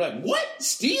stealing. We're like, what?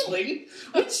 Stealing?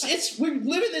 We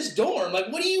live in this dorm. Like,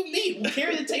 what do you mean? We'll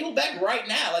carry the table back right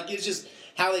now. Like, it's just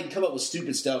how they come up with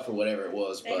stupid stuff or whatever it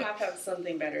was. They have to have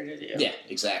something better to do. Yeah,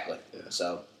 exactly. Yeah.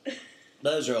 So,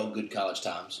 those are all good college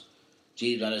times.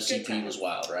 Jeebs, I know CP was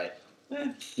wild, right?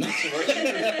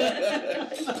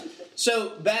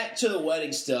 So, back to the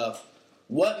wedding stuff.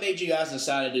 What made you guys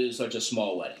decide to do such a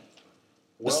small wedding?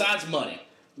 Besides money.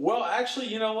 Well, actually,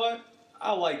 you know what?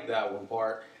 I like that one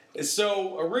part.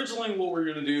 So originally, what we were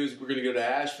going to do is we're going to go to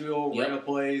Asheville, rent a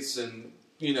place, and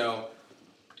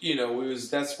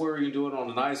that's where we can do it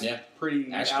on a nice,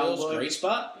 pretty Asheville's a great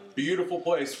spot. Beautiful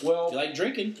place. Well, if you like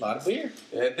drinking, a lot of beer.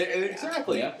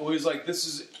 Exactly. Yeah. It was like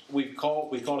we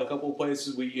called a couple of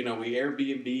places. We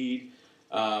Airbnb'd.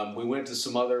 We went to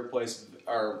some other places,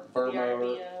 or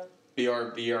Burma,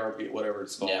 BRB, whatever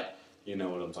it's called. Yeah. You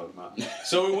know what I'm talking about.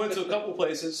 So we went to a couple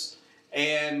places,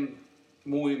 and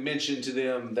when we mentioned to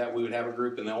them that we would have a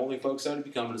group, and the only folks that would be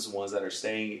coming is the ones that are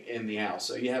staying in the house.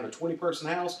 So you have a 20-person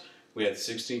house. We had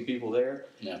 16 people there,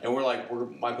 and we're like, we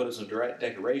might put up some direct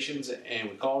decorations, and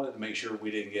we called it to make sure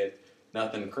we didn't get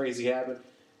nothing crazy happen.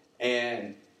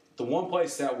 And the one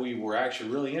place that we were actually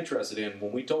really interested in,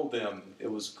 when we told them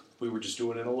we were just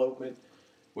doing an elopement.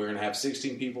 We're going to have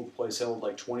 16 people. The place held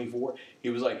like 24. He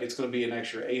was like, it's going to be an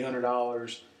extra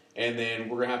 $800, and then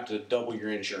we're going to have to double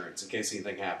your insurance in case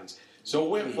anything happens. So it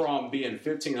went from being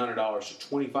 $1,500 to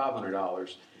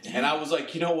 $2,500. And I was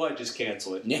like, you know what? Just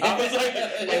cancel it. I was like,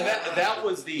 and that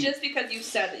was the... Just because you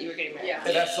said that you were getting married. Yeah.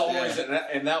 And that's the only reason.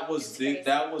 And that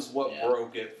was what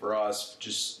broke it for us.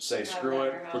 Just say, screw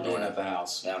it. We're doing it at the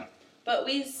house. Yeah. But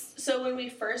so when we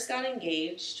first got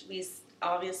engaged, we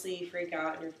obviously freak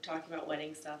out and you're talking about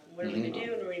wedding stuff. And what are we going to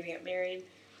do? And we're going to get married.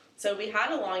 So we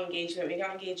had a long engagement. We got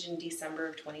engaged in December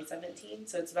of 2017.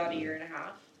 So it's about a year and a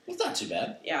half. It's not too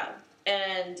bad. Yeah.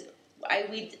 And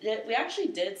we actually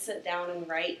did sit down and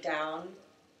write down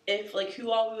who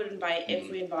all we would invite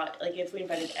if we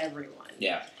invited everyone.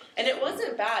 Yeah. And it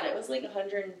wasn't bad. It was like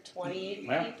 120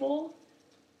 people.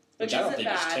 Which I don't think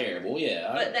it's terrible,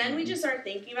 yeah. But then we just started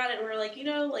thinking about it, and we were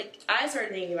like, I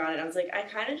started thinking about it, and I was like, I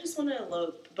kind of just want to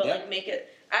elope, but make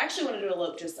it. I actually wanted to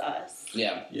elope just us.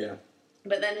 Yeah. Yeah.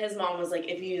 But then his mom was like,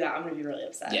 if you do that, I'm going to be really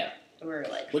upset. Yeah. And we were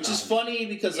like, which is funny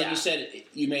because, like you said,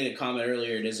 you made a comment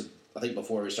earlier. It is, I think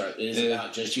before we start, it is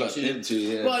about just you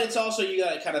two. But it's also, you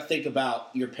got to kind of think about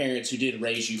your parents who did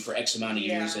raise you for X amount of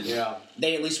years, and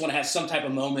they at least want to have some type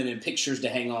of moment and pictures to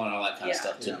hang on and all that kind of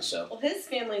stuff too. So, well, his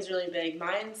family's really big.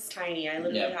 Mine's tiny. I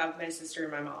literally have my sister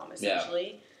and my mom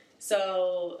essentially.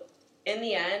 So in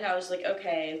the end, I was like,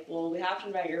 okay, well, we have to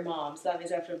invite your mom, so that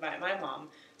means I have to invite my mom.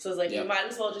 So I was like, we might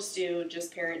as well just do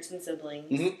just parents and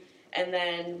siblings. Mm-hmm. And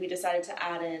then we decided to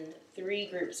add in 3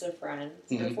 groups of friends,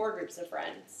 or 4 groups of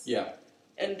friends. Yeah.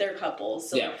 And they're couples,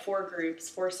 so 4 groups,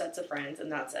 4 sets of friends,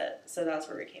 and that's it. So that's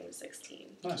where we came to 16.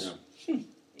 Nice.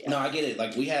 No, I get it.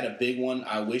 Like, we had a big one.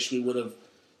 I wish we would have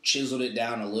chiseled it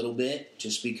down a little bit,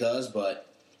 just because, but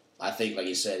I think, like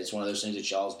you said, it's one of those things that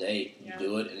y'all's day. You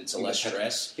do it, and it's less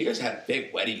stress. You guys had a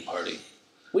big wedding party.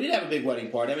 We did have a big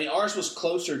wedding party. I mean, ours was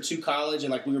closer to college,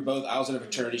 and, like, we were both, I was in a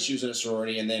fraternity, she was in a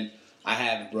sorority, and then I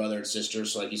have a brother and sister,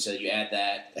 so like you said, you add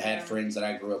that. I had friends that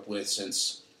I grew up with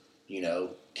since,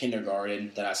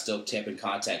 kindergarten that I still kept in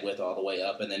contact with all the way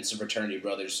up, and then some fraternity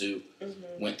brothers who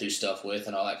went through stuff with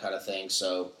and all that kind of thing.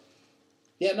 So,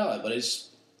 but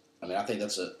I think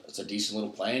that's a decent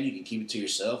little plan. You can keep it to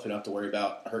yourself. You don't have to worry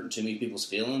about hurting too many people's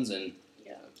feelings. And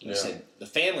like I said, the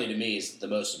family to me is the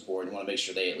most important. You want to make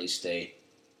sure they at least stay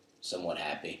somewhat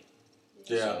happy.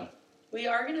 Yeah. So, we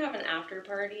are going to have an after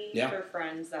party for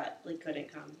friends that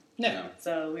couldn't come. Yeah.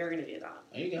 So we are going to do that.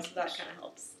 There you go. So that kind of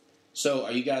helps. So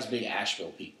are you guys big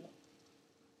Asheville people?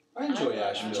 I enjoy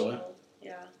Asheville.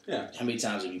 Yeah. Yeah. How many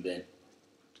times have you been?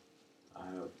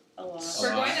 A lot. We're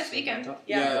going this weekend.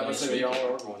 Yeah, I was saying y'all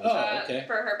are going. Okay.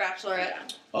 For her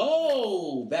bachelorette.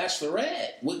 Oh,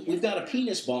 bachelorette. We've got a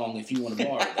penis bong if you want to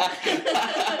borrow it.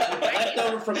 Left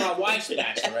over from my wife's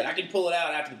bachelorette. I can pull it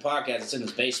out after the podcast. It's in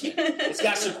this basement. It's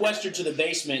got sequestered to the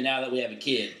basement now that we have a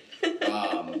kid.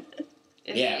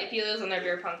 If you lose on their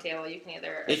beer pong table, you can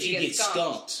either... If you get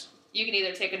skunked. You can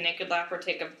either take a naked lap or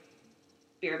take a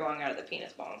beer bong out of the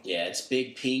penis bong. Yeah, it's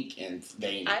big, pink, and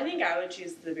veiny. I think I would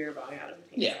choose the beer bong out of the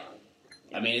penis bong.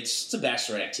 Yeah. I mean, it's a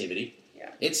bachelorette activity.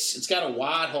 Yeah. It's got a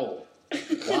wide hole.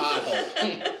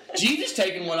 Jeebs is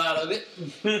taking one out of it.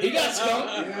 He got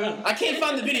skunked. I can't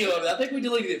find the video of it. I think we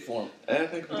deleted it for him. I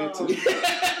think we did too.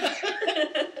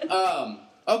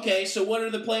 Okay, so what are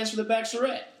the plans for the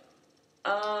Bachelorette?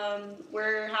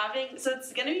 We're having, so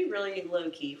it's going to be really low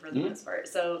key for the most part.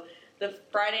 So the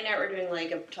Friday night we're doing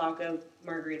like a taco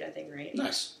margarita thing, right?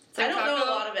 Nice. So I don't know a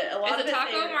lot of it. It's a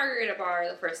taco margarita bar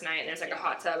the first night, and there's like a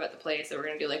hot tub at the place, so we're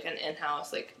going to do like an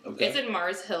in-house, like, it's in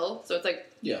Mars Hill, so it's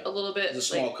like a little bit. There's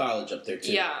a small college up there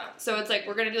too. Yeah, so it's like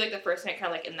we're going to do like the first night kind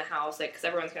of like in the house, like, because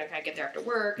everyone's going to kind of get there after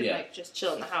work and like just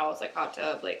chill in the house, like hot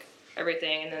tub, like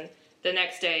everything, and then the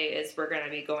next day is we're going to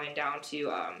be going down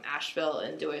to Asheville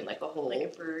and doing like a whole like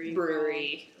a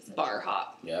brewery bar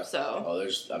hop. Yeah. So.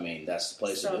 that's the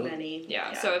place to do it. So many.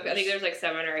 Yeah. So I think there's like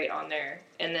 7 or 8 on there,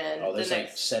 and then there's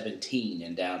like 17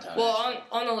 in downtown. Well,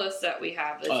 on the list that we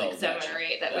have, there's like 7 or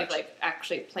 8 that we've like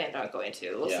actually planned on going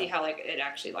to. We'll see how like it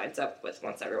actually lines up with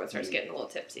once everyone starts getting a little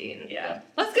tipsy and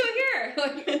let's go here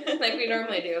like we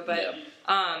normally do. But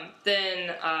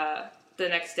then. The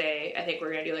next day, I think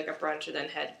we're going to do like a brunch and then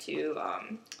head to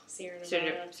Sierra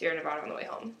Nevada on the way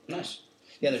home. Nice.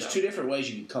 Yeah, there's 2 different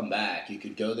ways you can come back. You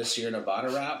could go the Sierra Nevada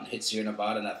route and hit Sierra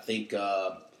Nevada, and I think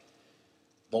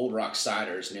Bold Rock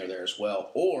Cider is near there as well.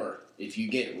 Or if you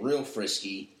get real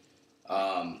frisky,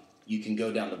 you can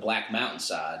go down the Black Mountain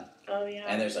side. Oh, yeah.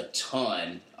 And there's a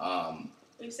ton.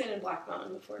 We've stayed in Black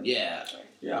Mountain before. Yeah.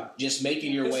 Just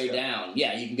making your way down.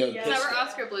 Yeah, you can go. Is that where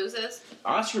Oscar Blues is?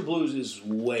 Oscar Blues is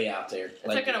way out there. It's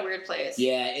like in a weird place.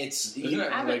 Yeah, it's Isn't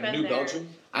it like New Belgium?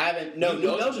 I haven't. No,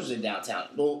 New Belgium's in downtown.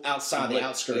 Well, outside the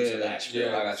outskirts of Asheville.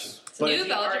 Yeah, I got you. So New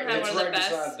Belgium had one of the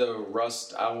best. It's right beside the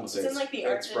Rust. I won't say it's in like the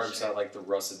it's right beside like the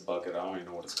Rusted Bucket. I don't even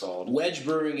know what it's called. Wedge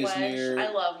Brewing is near. I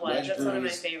love Wedge. That's one of my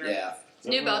favorites. Yeah.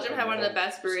 New Belgium had one of the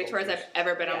best brewery tours I've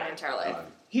ever been on my entire life.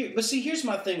 Here's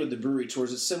my thing with the brewery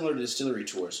tours. It's similar to distillery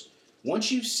tours.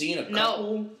 Once you've seen a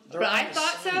couple, but I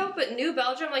thought so. But New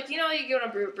Belgium, like, you know, you go on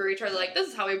a brewery tour, they're like, "This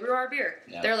is how we brew our beer."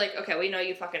 Yeah. They're like, "Okay, we know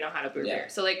you fucking know how to brew beer.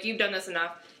 So like, you've done this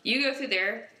enough." You go through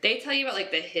there, they tell you about like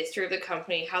the history of the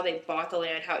company, how they bought the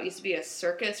land, how it used to be a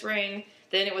circus ring,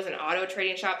 then it was an auto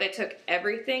trading shop. They took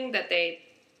everything that they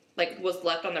like was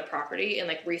left on the property and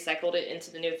like recycled it into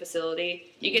the new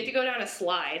facility. You get to go down a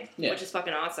slide, which is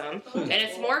fucking awesome. And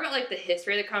it's more about like the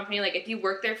history of the company. Like if you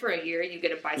work there for a year, you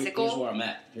get a bicycle. Here's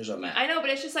where I'm at. I know, but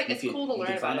it's just like it's cool to learn about.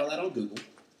 You can find all that on Google.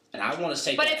 And I want to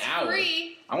take but that it's hour.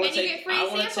 Free, and you get free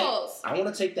samples. I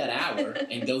want to take that hour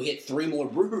and go hit 3 more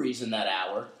breweries in that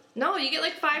hour. No, you get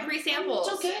like 5 free samples.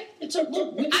 It's okay. It's a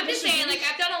look. I'm just saying, like,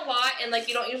 I've done a lot, and like,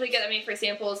 you don't usually get that many free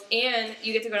samples, and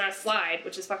you get to go down a slide,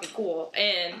 which is fucking cool.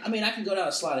 And I mean, I can go down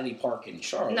a slide any park in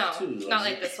Charlotte too. No, not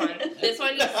like this one. This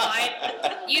one, you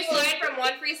slide from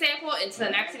one free sample into the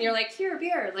next, and you're like, here,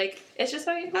 beer. Like, it's just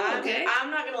fucking cool. Okay. I'm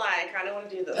not gonna lie, I kind of want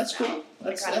to do this. That's cool.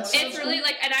 It's really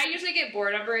like, and I usually get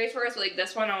bored on brewery tours. So like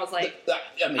this one, I was like,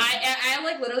 I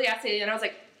like literally asked Sadie, and I was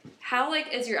like, how,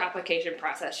 like, is your application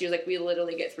process? She was like, we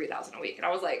literally get 3,000 a week. And I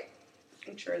was like,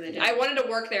 I'm sure they do. I wanted to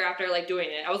work there after, like, doing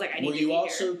it. I was like, I need to be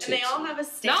here. And they all have a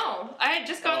stamp. No, I had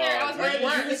just gone there. I was working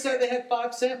work. You said they had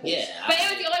 5 samples. Yeah. But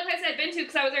it was the only place I'd been to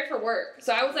because I was there for work.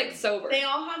 So I was, like, sober. They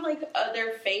all have, like,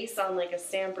 their face on, like, a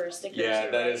stamp or a sticker.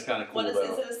 Yeah, that is kind of cool, Is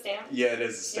it a stamp? Yeah, it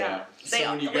is a stamp. Yeah.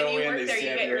 So when you go in, they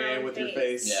stamp your hand with your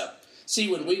face. Yeah.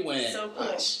 See, when we went, so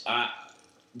cool.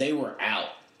 they were out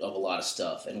of a lot of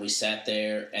stuff, and we sat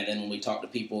there, and then when we talked to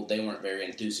people, they weren't very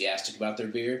enthusiastic about their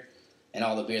beer, and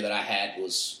all the beer that I had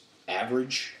was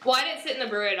average. Well, I didn't sit in the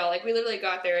brewery at all. Like, we literally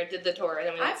got there and did the tour, and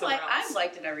then we went somewhere else. I've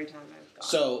liked it every time I've gone.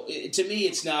 So, to me,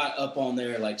 it's not up on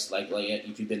there like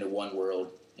if you've been to One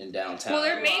World in downtown. Well,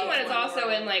 their main one is also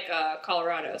in, like,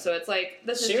 Colorado, so it's like,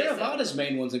 this is Sierra Nevada's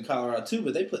main one's in Colorado, too,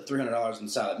 but they put $300 in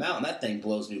Silent Mountain. That thing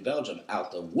blows New Belgium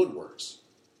out the woodworks.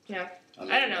 Yeah.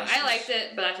 I don't know. I liked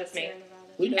it, but that's just me.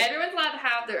 Everyone's allowed to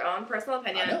have their own personal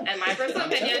opinion, and my personal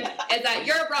opinion is that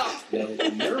you're wrong. Well,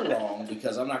 you're wrong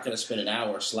because I'm not going to spend an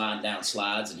hour sliding down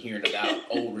slides and hearing about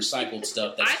old recycled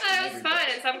stuff. I thought it was fun,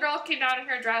 and some girl came down in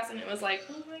her dress, and it was like,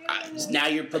 oh my god. Now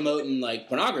you're promoting like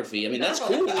pornography. I mean, that's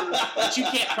cool, but you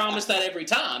can't promise that every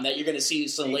time that you're going to see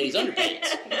some ladies' underpants.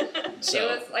 So,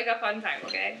 it was like a fun time,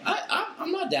 okay?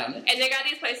 I'm not down it. And they got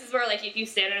these places where, like, if you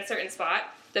stand in a certain spot,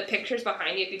 the pictures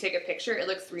behind you, if you take a picture, it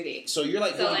looks 3D. So you're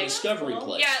like going to Discovery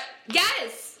Place. Yeah.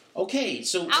 Yes. Okay,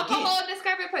 so alcohol and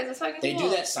Discovery Place. That's fucking cool. They do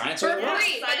that science for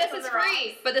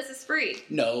free, but this is free.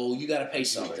 No, you got to pay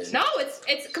something. No,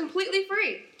 it's completely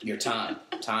free. Your time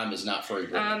is not free.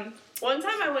 One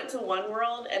time I went to One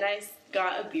World and I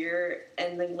got a beer,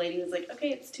 and the lady was like, "Okay,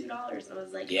 it's $2," and I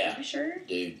was like, "Are you sure,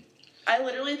 dude?" I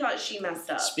literally thought she messed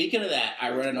up. Speaking of that,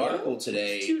 I read an article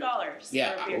today. $2.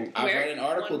 Yeah, for a beer. I read an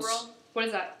article. One World? What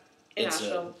is that? In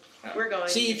Asheville. We're going.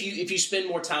 See, if you spend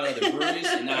more time at other breweries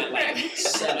and not like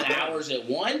 7 hours at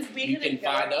one, you can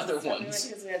find other ones. We went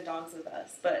because we had dogs with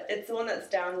us, but it's the one that's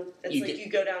down. It's you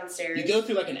go downstairs. You go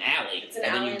through like an alley, it's an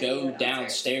and alley then you go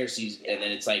downstairs, and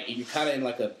then it's like you're kind of in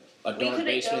like a dark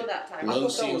basement. Go that time. Low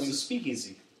ceiling. Was a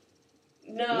speakeasy.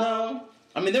 No.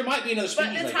 I mean, there might be another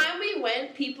speakeasy. But the time we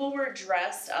went, people were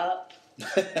dressed up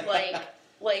like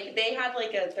they had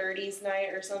like a 30s night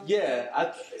or something. Yeah. I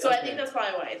think that's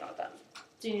probably why I thought that.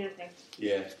 Do you need a thing?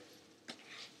 Yeah.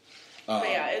 But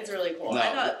yeah, it's really cool. No.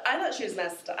 I thought she was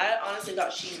messed up. I honestly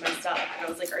thought she messed up. And I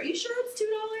was like, are you sure it's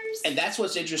 $2? And that's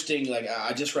what's interesting. Like,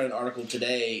 I just read an article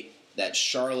today that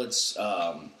Charlotte's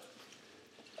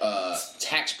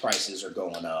tax prices are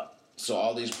going up. So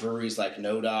all these breweries like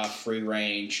Noda, Free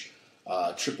Range,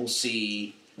 Triple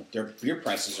C, their beer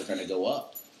prices are going to go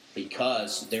up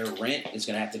because their rent is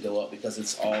going to have to go up because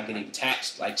it's all getting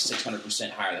taxed like 600%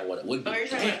 higher than what it would be. Oh, you're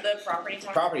talking about the property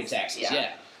taxes? Property taxes,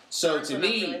 yeah. So Ours to went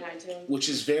up me, really high, too. which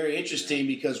is very interesting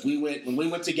because when we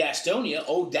went to Gastonia,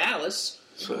 old Dallas,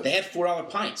 they had $4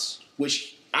 pints,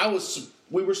 which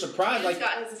we were surprised. He's Like,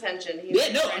 got his attention.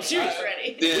 I'm serious.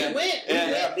 Ready. We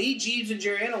went. Me, Jeebs, and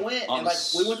Jeriana went, and like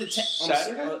we went to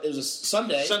Saturday. It was a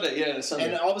Sunday. Sunday.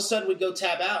 And all of a sudden we go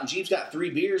tab out, and Jeebs got 3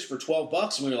 beers for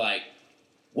 $12, and we were like,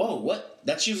 "Whoa, what?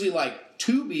 That's usually like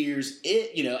 2 beers,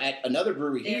 at another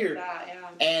brewery here."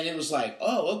 And it was like,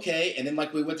 "Oh, okay." And then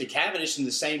like we went to Cavendish and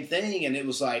the same thing, and it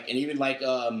was like, and even like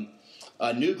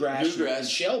Newgrass and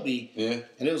Shelby,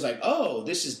 and it was like, "Oh,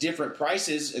 this is different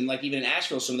prices." And like even in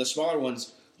Asheville, some of the smaller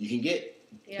ones, you can get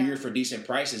beer for decent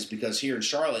prices because here in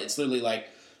Charlotte, it's literally like,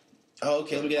 "Oh,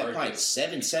 okay, let me get that pint,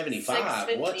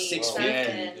 $7.75. What,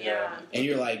 $6.50?" Yeah. And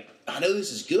you're like, "I know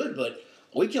this is good, but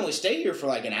we can only stay here for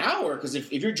like an hour because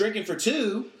if you're drinking for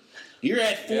 2, you're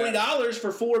at $40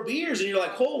 for 4 beers, and you're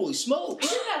like, holy smokes!" We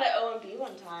did that at OMB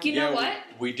one time. You know what?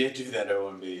 We did do that at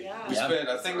OMB. Yeah.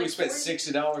 We spent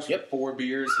 $60 for 4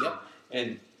 beers.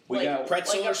 And we got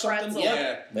pretzel or something. Pretzel.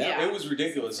 Yeah. It was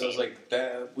ridiculous. I was like,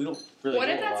 we don't really. What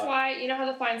know if a that's lot. why? You know how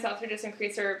the Flying Saucer just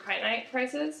increased their pint night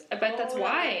prices? I bet that's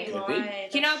why.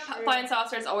 You know, Flying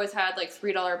Saucer's always had like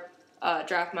 $3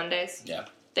 draft Mondays. Yeah.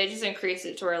 They just increased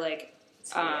it to where like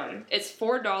it's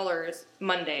 $4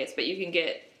 Mondays, but you can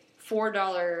get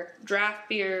 $4 draft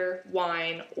beer,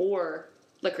 wine, or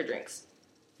liquor drinks.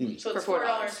 So it's for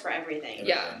 $4 for everything.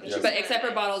 Yeah, but except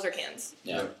for bottles or cans.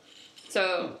 Yeah.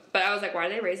 So, but I was like, why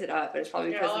did they raise it up? But it's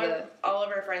probably because of all of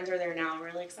our friends are there now.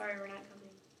 We're like, sorry, we're not coming.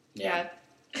 Yeah.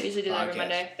 We usually do that every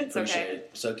Monday. It's okay.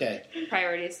 It's okay.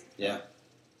 Priorities. Yeah.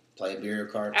 Play a beer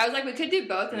card. I was like, we could do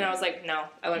both, and then I was like, no,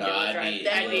 I wouldn't be able to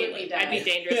drive. I'd be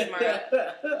dangerous tomorrow.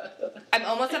 I'm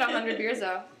almost at 100 beers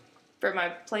though for my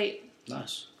plate.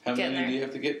 Nice. How many do you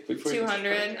have to get before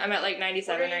 200. I'm at like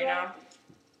 97 right now.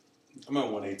 I'm at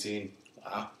 118.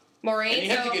 Wow. Maureen, and you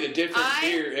have to get a different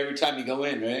beer every time you go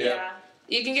in, right? Yeah.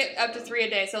 You can get up to 3 a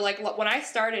day. So like when I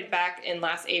started back in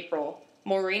last April,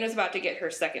 Maureen was about to get her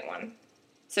second one.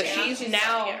 So she's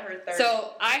now. Get her third.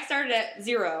 So I started at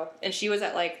 0, and she was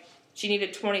at like she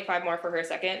needed 25 more for her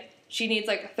second. She needs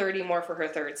like 30 more for her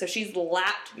third. So she's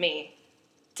lapped me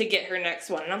to get her next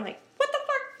one, and I'm like, what the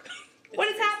fuck? What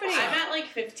is happening? I'm at like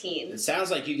 15. It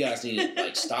sounds like you guys need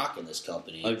like stock in this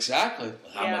company. Exactly.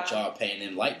 How much y'all are paying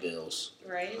them light bills?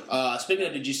 Right. Speaking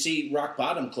of, did you see Rock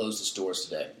Bottom close the stores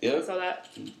today? Yep. So that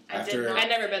I've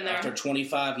never been there. After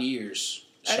 25 years,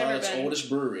 I've never Charlotte's been. oldest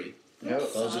brewery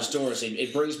Yep. closed the stores.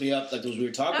 It brings me up like those we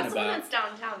were talking That's the one about.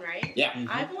 that's downtown, right? Yeah.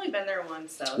 I've only been there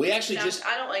once, though. We actually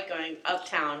I don't like going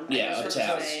uptown. Yeah, I just uptown.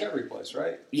 want to say- Discovery place,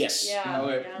 right? Yes. Yeah.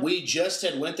 Okay. Yeah. We just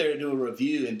went there to do a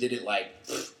review and did it like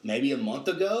maybe a month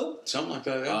ago. Something like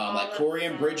that. Yeah. Like Corey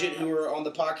and Bridget, who were on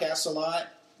the podcast a lot,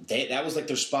 that was like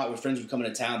their spot where friends would come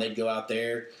into town. They'd go out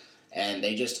there, and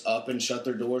they just up and shut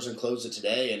their doors and closed it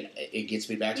today. And it gets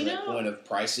me back to that point of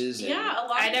prices. And Yeah, a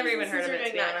lot I of never even heard of businesses it, are to be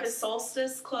doing that honest. because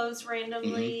Solstice closed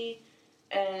randomly,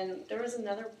 and there was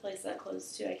another place that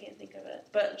closed too. I can't think of it,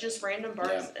 but just random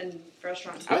bars and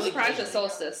restaurants. I was surprised at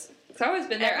Solstice. Because I've always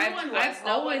been there. Everyone was. I've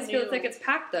No always one feels knew. like it's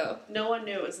packed though. No one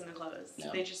knew it was going to close.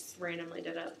 No. They just randomly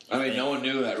did it. I mean, no one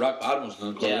knew that Rock Bottom was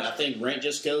going to close. Yeah, I think rent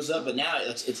just goes up, but now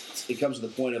it comes to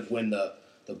the point of when the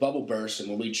bubble burst, and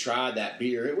when we tried that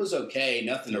beer, it was okay,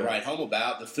 nothing to write home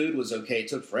about. The food was okay. It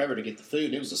took forever to get the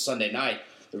food. It was a Sunday night.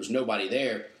 There was nobody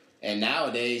there. And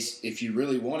nowadays, if you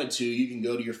really wanted to, you can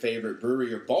go to your favorite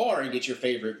brewery or bar and get your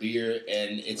favorite beer,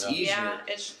 and it's easier. Yeah,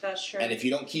 that's true. And if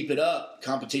you don't keep it up,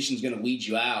 competition's going to weed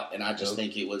you out. And I just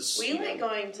think it was. We like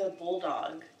going to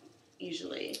Bulldog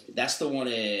usually. That's the one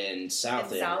in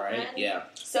South End, right? End? Yeah.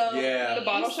 So Yeah. The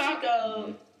bottle used to shop?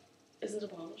 Go, Is it a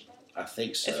bottle shop? I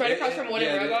think so. It's right across from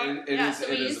Wooden Robot. So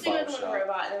we used to go to the Wooden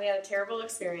Robot, and then we had a terrible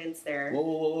experience there.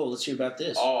 Whoa. Let's hear about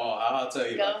this. Oh, I'll tell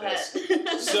you about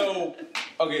this.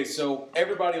 So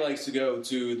everybody likes to go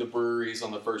to the breweries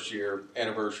on the first year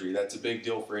anniversary. That's a big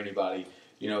deal for anybody.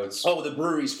 It's... Oh, the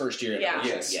brewery's first year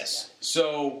anniversary. Yes.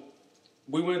 So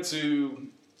we went to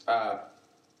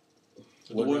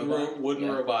Wooden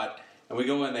Robot, and we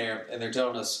go in there, and they're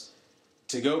telling us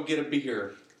to go get a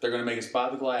beer. They're going to make us buy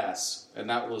the glass, and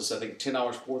that was, I think,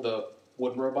 $10 for the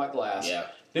Wooden Robot glass. Yeah.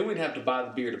 Then we'd have to buy the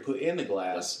beer to put in the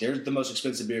glass. They're the most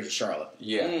expensive beers in Charlotte.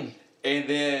 Yeah. And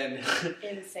then...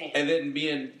 Insane. And then me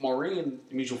and Maureen,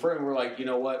 a mutual friend, were like, you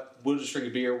know what? We'll just drink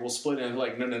a beer. We'll split it. And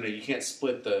like, no, you can't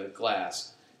split the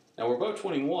glass. Now, we're both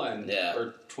 21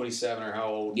 or 27 or how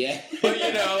old. Yeah. But,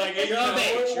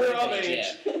 we're of age.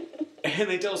 Yeah. And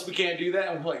they tell us we can't do that,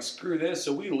 and we're like, screw this.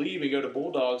 So we leave and go to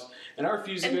Bulldogs, and our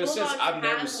refuse to go since I've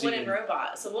never seen Wooden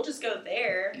Robot, so we'll just go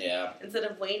there instead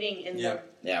of waiting in the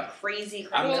crazy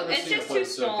crowd. Well, it's just too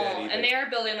small, and they are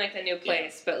building like the new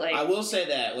place. But like, I will say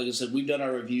that, like I said, we've done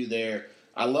our review there.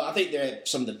 I think they're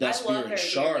some of the best beer in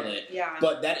Charlotte. Yeah.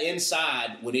 But that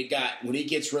inside, when it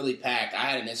gets really packed, I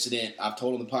had an incident I've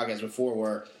told on the podcast before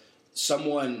where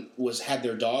someone had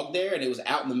their dog there, and it was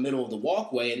out in the middle of the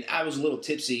walkway, and I was a little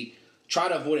tipsy. Tried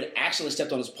to avoid it, accidentally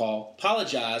stepped on his paw,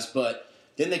 apologized, but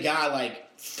then the guy,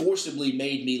 forcibly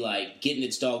made me, get in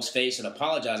its dog's face and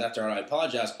apologize after I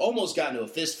apologized. Almost got into a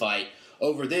fist fight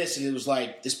over this, and it was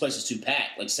this place is too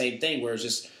packed. Same thing, where it's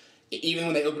just, even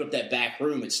when they open up that back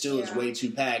room, it still is way too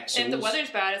packed. So and if the weather's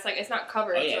bad, it's not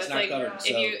covered. Oh, yeah, so it's not covered.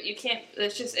 If you can't,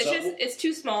 it's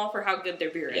too small for how good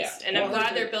their beer is. Yeah. And I'm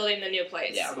glad they're building the new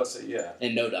place. Yeah, yeah.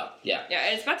 And no doubt, yeah. Yeah,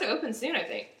 and it's about to open soon, I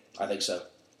think. I think so.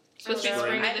 It's supposed to be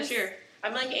spring of this year.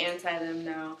 I'm anti them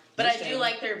now, but I do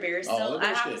like their beer still. I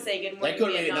have to say, Good Morning That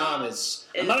Good Vietnam is.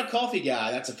 I'm not a coffee guy.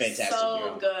 That's a fantastic beer.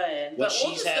 So good. But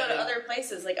we'll just go to other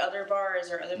places, like other bars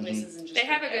or other places, and just.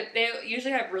 They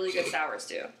usually have really good sours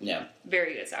too. Yeah.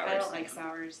 Very good sours. I don't like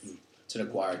sours. It's an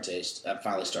acquired taste. I'm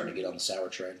finally starting to get on the sour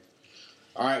train.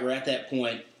 All right, we're at that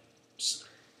point.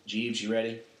 Jeebs, you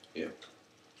ready? Yeah.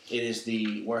 It is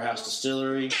the Warehouse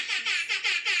Distillery.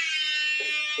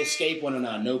 Escape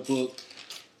 109 Notebook.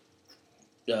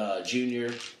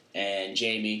 Junior and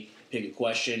Jamie pick a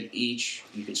question each.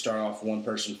 You can start off one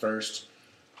person first.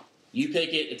 You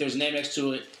pick it. If there's a name next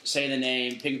to it, say the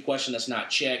name. Pick a question that's not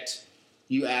checked.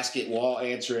 You ask it. We'll all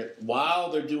answer it.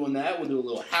 While they're doing that, we'll do a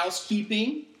little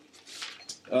housekeeping.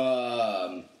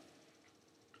 We'll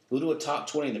do a top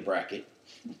 20 in the bracket.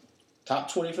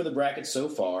 Top 20 for the bracket so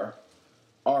far.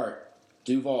 Art,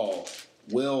 Duval,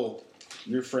 Will,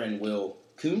 your friend Will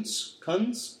Kuntz.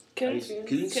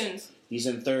 He's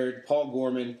in third. Paul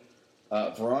Gorman,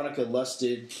 Veronica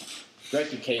Lusted, Greg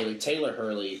Cayley, Taylor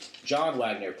Hurley, John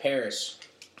Wagner, Paris,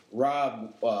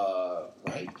 Rob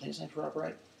Wright. Is his name Rob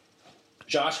Wright?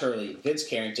 Josh Hurley, Vince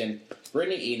Carrington,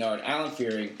 Brittany Enard, Alan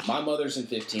Fearing. My mother's in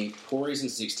 15th. Corey's in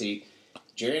 16th.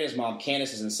 Jerry and his mom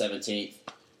Candace is in 17th.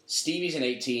 Stevie's in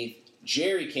 18th.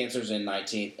 Jerry Cancer's in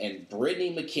 19th, and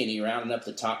Brittany McKinney rounding up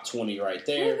the top 20 right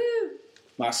there. Woo-hoo.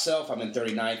 Myself, I'm in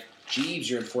 39th. Jeebs,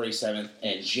 you're in 47th,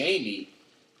 and Jamie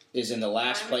is in the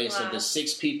last place of the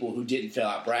 6 people who didn't fill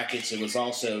out brackets. It was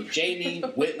also Jamie,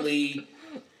 Whitley,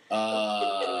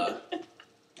 God,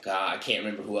 I can't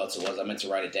remember who else it was. I meant to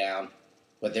write it down,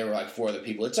 but there were 4 other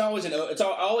people. I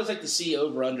always like to see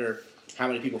over under how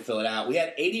many people fill it out. We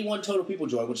had 81 total people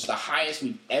join, which is the highest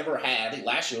we've ever had. I think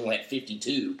last year we only had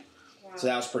 52, so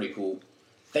that was pretty cool.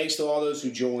 Thanks to all those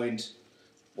who joined.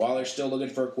 While they're still looking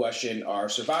for a question, our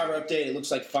Survivor update, it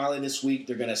looks like finally this week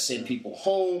they're going to send people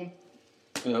home.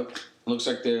 Yep. Looks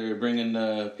like they're bringing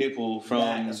people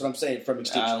from... That's what I'm saying, from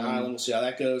Extinction Island. We'll see how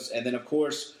that goes. And then, of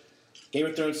course, Game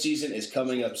of Thrones season is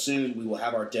coming up soon. We will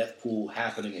have our death pool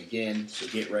happening again, so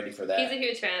get ready for that. He's a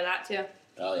huge fan of that, too.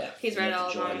 Oh, yeah. He's read all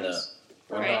of them.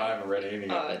 No, I haven't read any of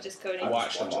them. Just Cody. I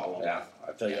watched them all. Yeah,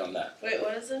 I feel you on that. Wait,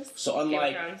 what is this? So,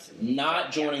 unlike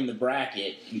not joining the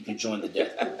bracket, you can join the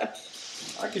death pool.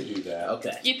 I could do that.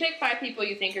 Okay. You pick 5 people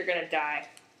you think are going to die.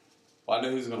 Well, I know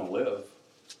who's going to live.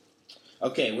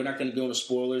 Okay, we're not going to go into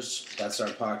spoilers. That's our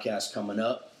podcast coming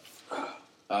up.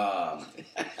 Well,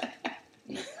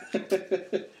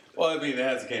 I mean, it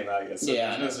hasn't came out yet, so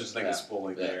there's no such thing as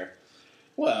spoiling there.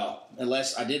 Well,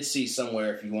 unless I did see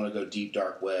somewhere, if you want to go deep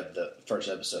dark web, the first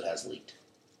episode has leaked.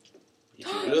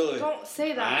 Really? Don't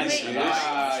say that.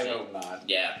 I hope not.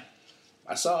 Yeah.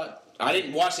 I saw it. I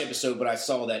didn't watch the episode, but I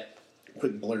saw that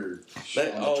quick blurred. That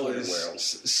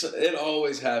it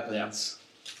always happens.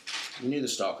 You knew the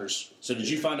stalkers. So did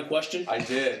you find a question? I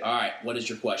did. All right. What is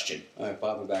your question? All right,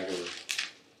 pop it back over.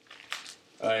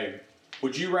 All right.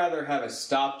 Would you rather have a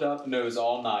stopped up nose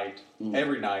all night,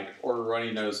 every night, or a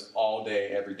runny nose all day,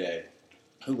 every day?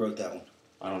 Who wrote that one?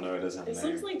 I don't know. It doesn't have a This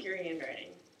name. looks like your handwriting.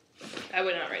 I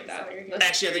would not write that.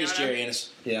 Actually, I think it's Jerry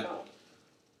Annis. Yeah. Oh.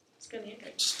 It's good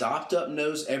handwriting. Stopped up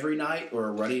nose every night or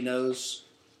a runny nose?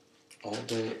 All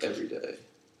day, every day.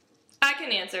 I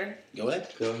can answer. Go ahead.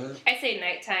 Go ahead. I say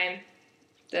nighttime.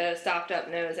 The stopped up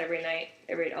nose every night,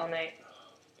 all night.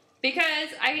 Because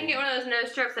I can get one of those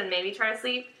nose strips and maybe try to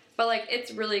sleep, but like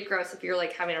it's really gross if you're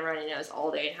like having a runny nose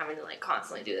all day and having to like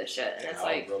constantly do this shit, and it's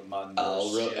like rub my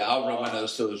nose. I'll rub my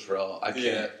nose till it's raw. I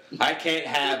can't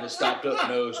have a stopped up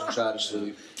nose and try to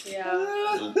sleep.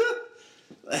 Yeah.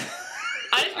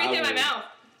 I just breathe through my mouth.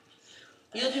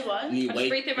 You'll do what? You I just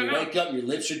breathe through my mouth. wake up, your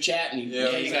lips are chapping. You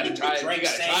gotta try it. You gotta try it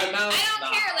out. I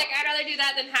don't care. Like I'd rather do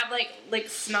that than have like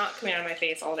snot coming out of my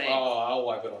face all day. Oh, I'll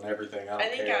wipe it on everything. I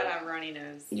think care. I'd have runny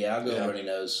nose. Yeah, I'll go runny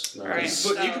nose. All right.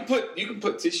 You can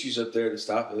put tissues up there to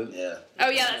stop it. Yeah. Oh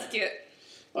yeah, that's cute.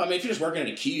 Well, I mean, if you're just working at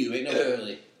a queue, ain't no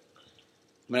really. I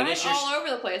mean, I guess I'm all over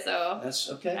the place though. That's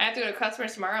okay. I have to go to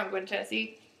customers tomorrow. I'm going to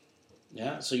Tennessee.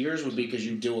 Yeah, so yours would be because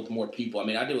you deal with more people. I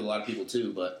mean, I deal with a lot of people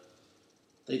too, but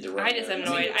I think the I just am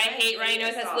annoyed. I hate runny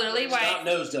nose. That's literally why Stop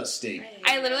nose does stink.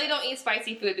 I literally don't eat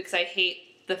spicy food because I hate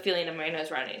the feeling of my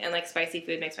nose running, and like spicy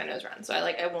food makes my nose run. So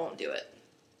I won't do it.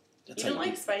 That's You don't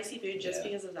like spicy food just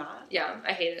because of that? Yeah,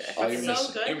 I hate it. It's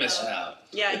so good. You're missing out.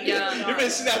 Yeah, You're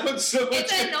missing out on so much.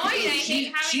 It's annoying. I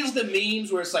hate having She's the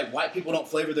memes where it's like white people don't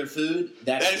flavor their food.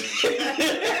 That's Hey,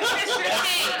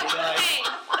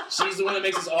 she's the one that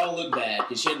makes us all look bad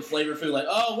because she didn't flavor food. Like,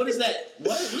 oh, what is that?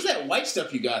 What's that white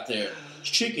stuff you got there? It's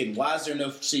chicken. Why is there no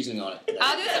seasoning on it?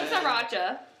 I'll do some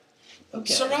sriracha.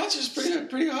 Okay. Sriracha's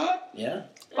pretty hot. Yeah.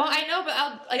 Well, I know, but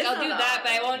I'll do not that,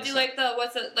 but I won't It's do like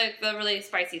the really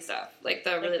spicy stuff, like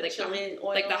the really the like chili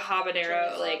oil, like the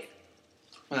habanero, chili like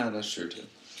That's true too.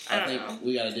 I think don't know.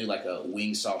 we got to do like a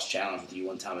wing sauce challenge with you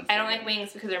one time. I don't like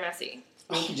wings because they're messy.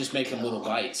 We can just make them little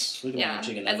bites. We can Yeah, make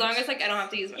chicken as nuggets. long as like I don't have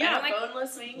to use. I Yeah, don't like.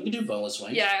 boneless We wings. can do boneless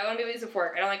wings. Yeah, I want to be able to use a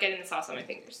fork. I don't like getting the sauce on my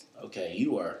fingers. Okay,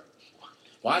 you are.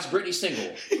 Why is Brittany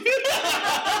single?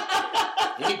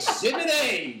 Exhibit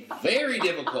A. Very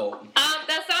difficult.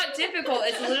 That's not difficult.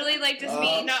 It's literally like just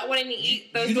me not wanting to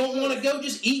eat those. You don't want to go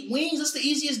just eat wings? That's the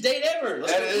easiest date ever.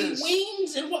 Let's go eat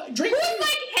wings and drink Who's wings.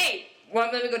 like, hey, well,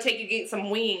 I'm gonna go take you to get some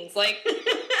wings. Like,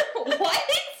 what?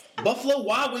 Buffalo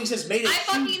Wild Wings has made a I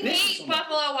fucking huge business hate on that.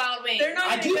 Buffalo Wild Wings. They're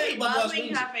not I do even hate good. Buffalo Wild Wing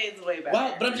Wings. Cafe is way better.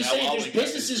 Well, but I'm just saying, Wild there's Wing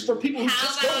businesses for people who How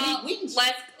just go and about, eat wings.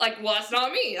 that's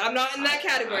not me. I'm not in that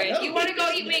category. I know. If you want to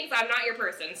go eat wings, I'm not your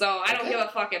person. So I don't give a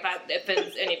fuck if that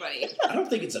offends anybody. I don't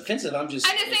think it's offensive. I'm just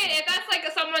I'm just saying, if that's like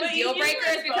someone's But you deal breaker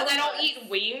like is because I don't boneless. eat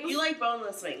wings. You like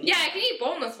boneless wings. Yeah, I can eat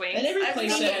boneless wings. And every I've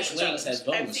place seen that you has eat wings has I've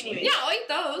boneless seen you wings. eat. Yeah, I'll eat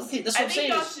those. Okay, that's I what I'm think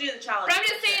saying. y'all is- should do the challenge. But I'm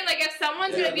just saying, like, if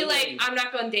someone's Yeah, gonna be like, literally. I'm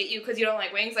not gonna date you because you don't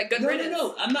like wings, like, good riddance.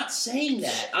 No, I'm not saying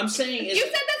that. I'm saying You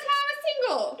said that's why I was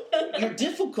single. you're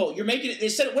difficult. You're making it.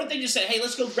 Instead, what if they just say, "Hey,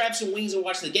 let's go grab some wings and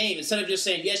watch the game"? Instead of just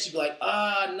saying yes, you'd be like, no,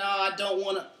 I don't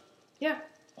want to. Yeah.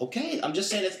 Okay, I'm just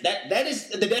saying that is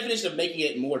the definition of making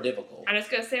it more difficult. I'm just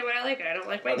gonna say what I like, and I don't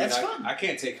like wings. That's I fine. I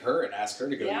can't take her and ask her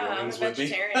to go Yeah, eat I'm a wings with me.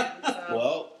 vegetarian. So.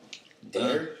 Well,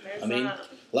 there. There's I mean, that.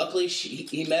 luckily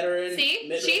he met her in. See,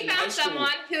 met her she in high found school.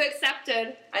 someone who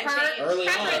accepted I her changed. Early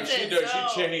on, preferences.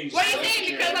 She changed. What are you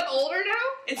saying? Because I'm older now?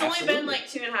 It's only Absolutely. been like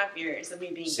 2.5 years of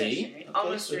me being See, vegetarian. okay,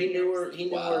 Almost so 3 he knew years. her. He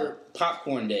knew Wow. her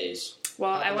popcorn days.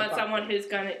 Well, Pop I in want the someone popcorn. who's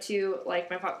going to like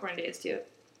my popcorn days too.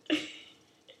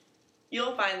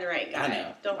 You'll find the right guy. I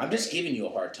know. Don't I'm just worry. giving you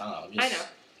a hard time. I know.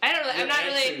 I don't. I'm not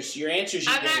really. Your answers.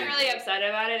 You I'm not gave- really upset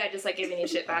about it. I just like giving you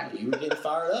shit back. You were getting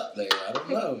fired up there. I don't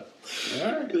know.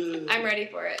 All right. I'm ready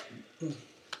for it.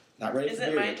 Not ready Is for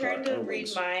it beer my yet, turn Clark, to or read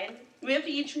wings? mine? We have to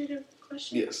each read a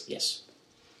question? Yes. Yes.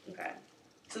 Okay.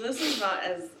 So this is not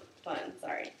as fun,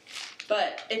 sorry.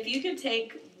 But if you could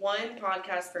take one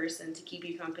podcast person to keep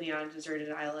you company on a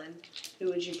deserted island, who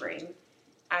would you bring?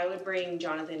 I would bring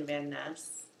Jonathan Van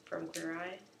Ness from Queer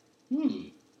Eye.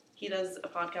 He does a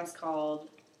podcast called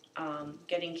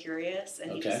Getting Curious,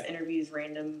 and he Okay. just interviews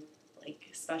random like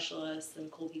specialists and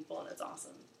cool people, and it's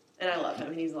awesome. And I love him,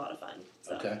 and he's a lot of fun.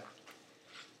 So. Okay.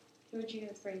 Who would you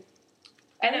guys bring?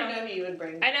 I don't know. know who you would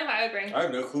bring. I know who I would bring. I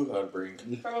have no clue who I'd bring.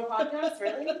 From a podcast,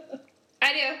 really?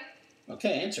 I do.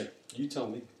 Okay. Answer. You tell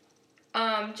me.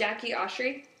 Jackie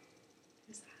Oshry.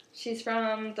 Who's that? She's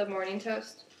from The Morning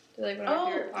Toast. They're like one of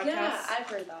my favorite podcasts. yeah, I've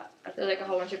heard that. They're like a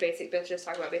whole bunch of basic bitches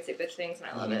talk about basic bitch things, and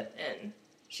I love Mhm. it. And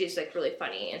she's like really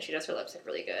funny, and she does her lipstick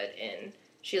really good, and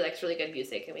she likes really good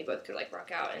music, and we both could like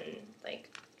rock out and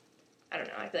like, I don't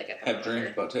know. I feel like I'd have Have fun with dreams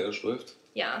her. about Taylor Swift.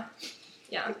 Yeah.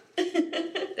 Yeah.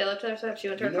 They love Taylor Swift. She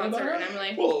went to her concert, and I'm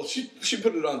like... Well, she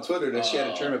put it on Twitter that she had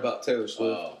a dream about Taylor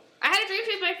Swift. I had a dream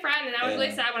she was my friend, and I was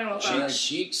really sad when I woke up.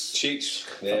 Cheeks.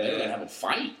 Yeah. They were going to have a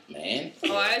fight, man.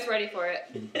 Oh, I was ready for it.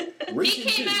 He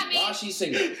came at me. While she's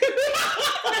singing. No,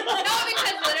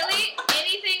 because literally,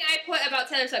 anything I put about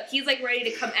Taylor Swift, he's like ready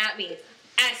to come at me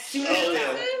as soon as it's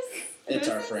out. It's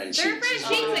our friend. They're friends.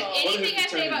 Cheeks. Like anything I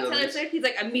say about Taylor Swift, he's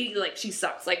like immediately like she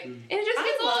sucks. Like and it just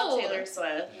gets love old. Taylor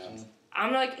Swift. Yeah.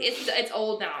 I'm like it's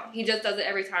old now. He just does it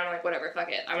every time. I'm like whatever,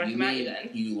 fuck it. I'm gonna come at you then.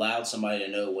 You allowed somebody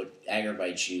to know what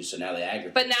aggravates you, so now they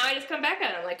aggravate. But now I just come back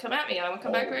at him. Like come at me. I'm gonna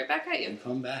come back right back at you.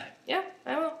 Come back. Yeah,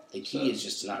 I will. The key is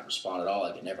just to not respond at all.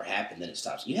 Like it never happened. Then it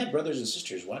stops. You have brothers and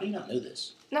sisters. Why do you not know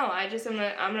this? No, I'm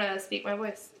gonna speak my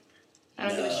voice. I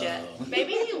don't give a shit.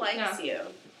 Maybe he likes you.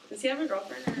 Does he have a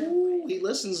girlfriend? Ooh, he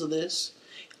listens to this.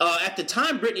 At the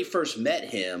time Brittany first met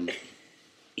him,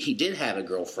 he did have a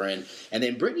girlfriend, and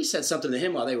then Brittany said something to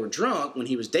him while they were drunk when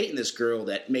he was dating this girl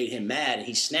that made him mad, and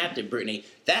he snapped at Brittany.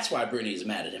 That's why Brittany is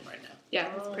mad at him right now. Yeah,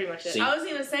 that's pretty much it. See? I was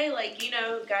going to say, like, you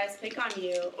know, guys pick on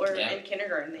you, or in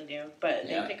kindergarten they do, but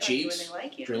they pick on you when they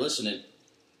like you. If you're listening.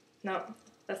 No,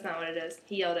 that's not what it is.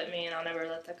 He yelled at me, and I'll never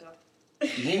let that go.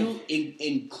 You,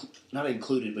 not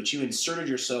included, but you inserted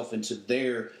yourself into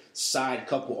their side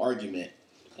couple argument,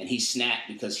 and he snapped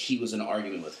because he was in an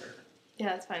argument with her. Yeah,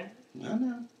 that's fine. I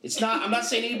know. It's not. I'm not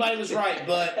saying anybody was right,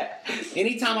 but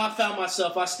anytime I found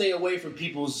myself, I stay away from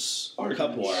people's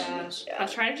couple arguments. Yeah. I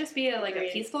was trying to just be a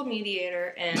peaceful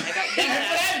mediator, and I got. That's what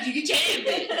happens. You get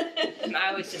jammed. And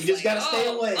I was just. You just gotta stay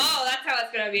away. Oh, that's how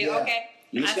it's gonna be. Yeah. Okay.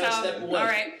 You just gotta step away. All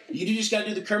right. You just gotta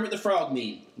do the Kermit the Frog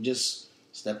meme. Just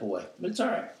step away. But it's all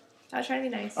right. I was trying to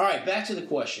be nice. All right, back to the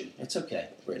question. It's okay,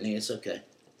 Brittany. It's okay.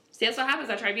 See, that's what happens.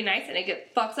 I try to be nice, and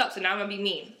it fucks up. So now I'm gonna be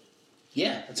mean.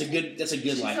 Yeah, that's a good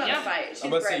life. Yeah, fight. I'm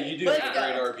about to say you do have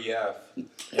a great RBF.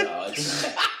 Yeah, it's.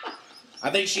 I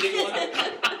think she didn't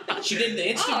want. She did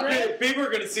the Instagram. People are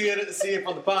going to see it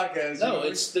on the podcast. No,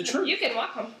 it's the truth. You can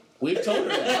walk them. We've told her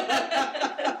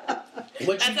that.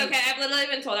 That's okay. I've literally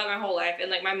been told that my whole life,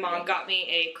 and like my mom got me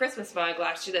a Christmas mug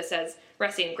last year that says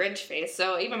 "Resting Grinch Face,"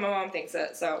 so even my mom thinks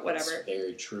it. So whatever. That's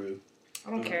very true.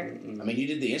 I don't care. I mean, you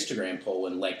did the Instagram poll,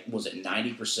 and like, was it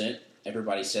 90%?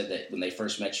 Everybody said that when they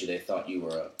first met you, they thought you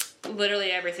were a... Literally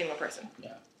every single person.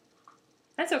 Yeah.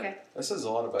 That's okay. That says a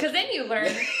lot about you. Because then you learn...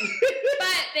 but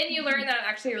then you learn that I'm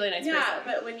actually a really nice person. Yeah,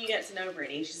 but when you get to know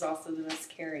Brittany, she's also the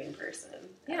most caring person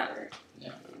ever.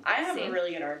 Yeah. I have a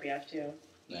really good RBF, too.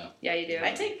 Yeah. Yeah, you do.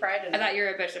 I take pride in it. I thought you were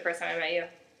a bitch the first time I met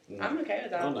you. I'm okay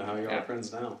with that. I don't know how you are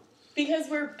friends now. Because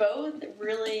we're both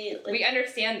really... Like, we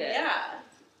understand it. Yeah.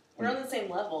 We're on the same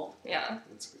level. Yeah.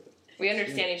 That's good. We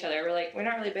understand each other. We're like, we're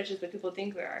not really bitches, but people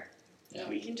think we are. Yeah.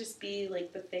 We can just be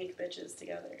like the fake bitches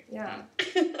together. Yeah.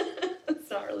 That's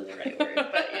not really the right word,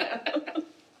 but yeah.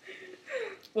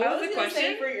 What was the question?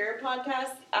 Say for your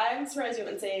podcast, I'm surprised you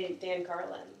wouldn't say Dan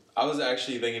Carlin. I was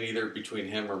actually thinking either between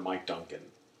him or Mike Duncan.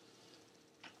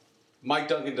 Mike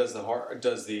Duncan does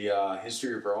the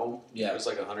History of Rome. Yeah. It was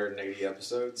like 180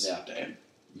 episodes. Yeah. Damn.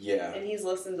 Yeah. And he's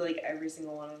listened to like every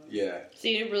single one of them. Yeah. So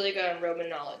you're really good on Roman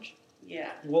knowledge.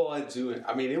 Yeah. Well, I do.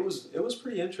 I mean, it was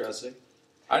pretty interesting.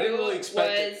 I didn't really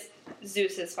expect it. Was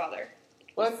Zeus's father?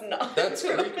 What's not? That's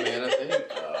Greek, man. I think.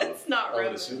 It's not Roman. I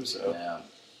would assume so. Yeah.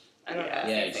 I don't know.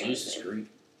 Yeah, Zeus is Greek.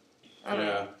 I don't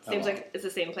know. Seems like it's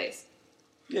the same place.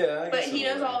 Yeah, but he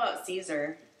knows all about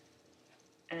Caesar.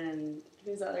 And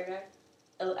who's the other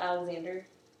guy? Alexander.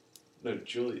 No,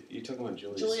 Julius. You talking about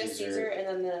Julius? Julius Caesar, and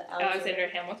then the Alexander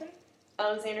Hamilton.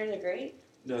 Alexander the Great.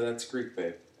 No, that's Greek,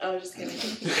 babe. Oh, just kidding.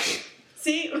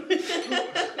 See?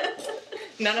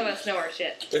 None of us know our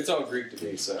shit. It's all Greek to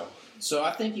me, so. So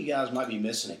I think you guys might be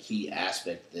missing a key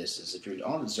aspect of this. Is if you're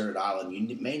on a deserted island,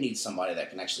 you may need somebody that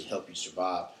can actually help you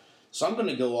survive. So I'm going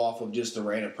to go off of just a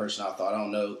random person I thought. I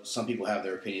don't know. Some people have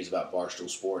their opinions about Barstool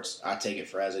Sports. I take it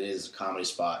for as it is, a comedy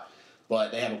spot.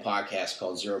 But they have a podcast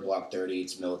called Zero Block 30.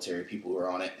 It's military people who are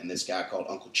on it. And this guy called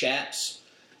Uncle Chaps.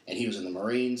 And he was in the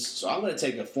Marines. So I'm going to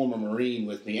take a former Marine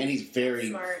with me. And he's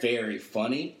very, very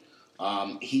funny.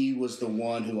 He was the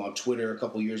one who on Twitter a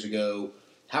couple years ago,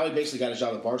 how he basically got his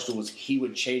job at Barstool was he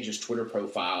would change his Twitter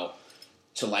profile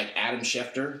to like Adam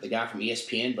Schefter, the guy from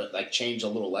ESPN, but like change a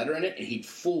little letter in it, and he'd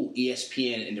fool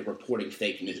ESPN into reporting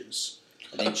fake news.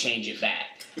 And then change it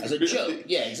back as a joke.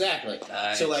 Yeah, exactly.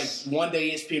 Nice. So like one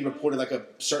day ESPN reported like a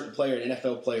certain player, an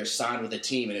NFL player, signed with a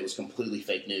team, and it was completely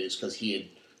fake news because he had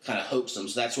kind of hoaxed them.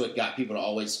 So that's what got people to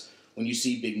always, when you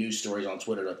see big news stories on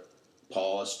Twitter, to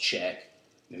pause, check,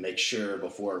 and make sure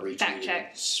before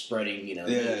retweeting, spreading, you know.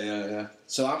 Yeah.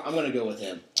 So I'm going to go with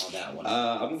him on that one.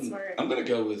 I'm going to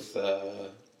go with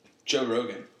Joe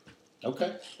Rogan.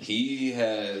 Okay. He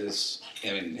has,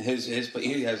 he has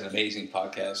an amazing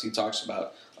podcast. He talks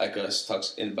about, like us,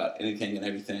 talks about anything and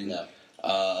everything. Yeah.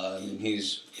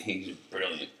 He's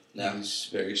brilliant. Yeah. He's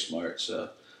very smart,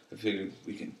 so I figured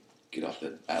we can get off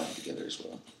the island together as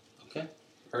well. Okay.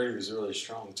 Heard he was really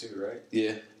strong too, right?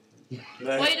 Yeah.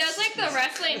 Well, he does like the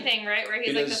wrestling thing, right? Where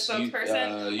he's like the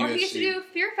spokesperson. Or he used to do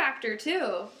Fear Factor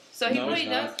too. So he really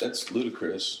knows. That's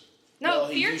ludicrous. No,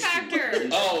 Fear Factor.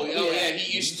 Oh, yeah,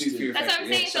 he used to do Fear Factor. That's what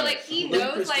I'm saying. So, like, he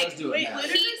knows, like... Wait,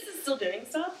 Ludacris is still doing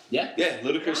stuff? Yeah. Yeah,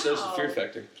 Ludacris does the Fear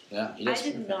Factor. Yeah, I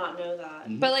did not know that.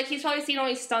 Mm-hmm. But, like, he's probably seen all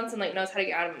these stunts and, like, knows how to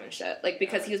get out of them and shit. Like,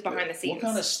 because he was behind the scenes. What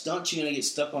kind of stunts you gonna get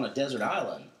stuck on a desert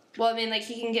island? Well, I mean, like,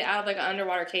 he can get out of, like, an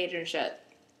underwater cage and shit.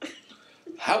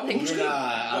 How like, like on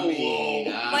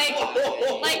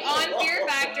Fear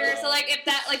Factor. So like if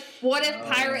that what if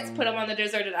pirates put him on the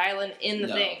deserted island in the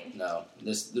thing? No,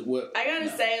 I gotta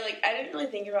say, like, I didn't really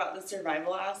think about the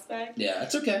survival aspect. Yeah,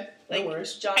 that's okay. Like, no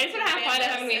worries. John I just want to have fun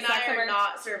having me and I are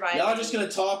not surviving. Y'all just gonna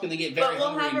talk and then get very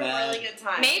hungry and mad. But we'll have a really good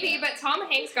time. Maybe, but Tom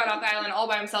Hanks got off the island all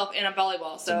by himself in a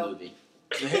volleyball. So.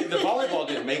 The volleyball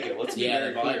didn't make it. Let's be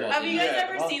very clear. Have you guys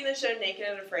ever seen the show Naked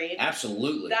and Afraid?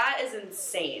 Absolutely. That is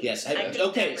insane. Yes.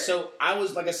 Okay, so I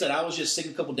was just sick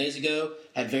a couple days ago,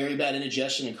 had very bad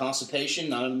indigestion and constipation,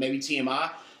 maybe TMI,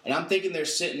 and I'm thinking they're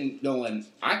sitting going,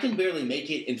 I can barely make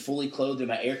it in fully clothed in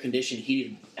my air-conditioned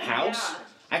heated house. Yeah.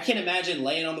 I can't imagine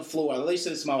laying on the floor, at least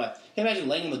it's my wife, I can't imagine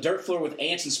laying on the dirt floor with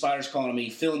ants and spiders crawling on me,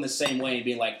 feeling the same way and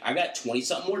being like, I got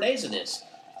 20-something more days of this.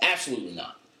 Absolutely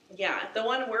not. Yeah, the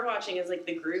one we're watching is like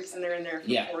the groups, and they're in there for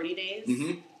 40 days.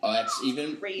 Mm-hmm. Oh, that's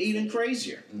even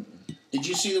crazier. Mm-hmm. Did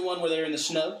you see the one where they're in the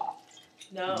snow?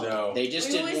 No. They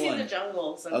just did one. We've only seen the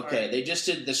jungle so far. They just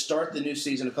did the start of the new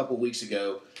season a couple weeks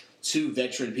ago. 2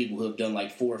 veteran people who have done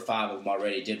like 4 or 5 of them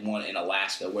already did one in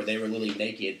Alaska where they were literally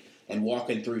naked and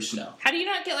walking through snow. How do you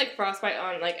not get like frostbite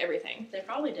on like everything? They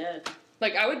probably did.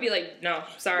 Like, I would be like, no,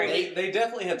 sorry. Well, they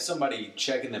definitely have somebody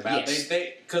checking them out. Yes.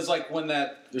 Because like when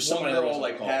there's one girl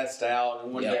like passed out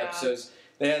in one of the episodes,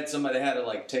 they had to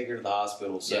like take her to the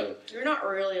hospital. So you're not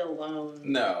really alone.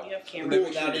 No, you have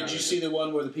cameras. Now, did you see the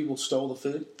one where the people stole the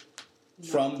food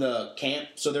from the camp?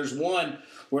 So there's one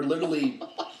where literally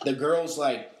the girl's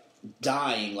like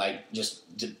dying, like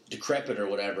just decrepit or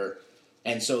whatever.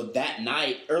 And so that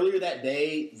night, earlier that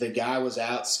day, the guy was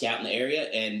out scouting the area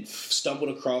and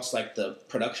stumbled across like the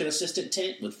production assistant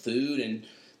tent with food and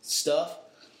stuff.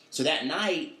 So that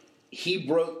night, he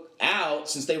broke out,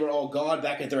 since they were all gone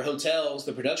back at their hotels,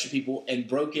 the production people, and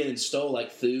broke in and stole like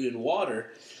food and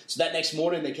water. So that next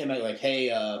morning, they came out like, hey,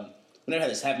 we never had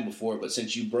this happen before, but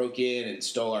since you broke in and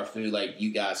stole our food, like,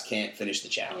 you guys can't finish the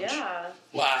challenge. Yeah.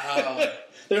 Wow.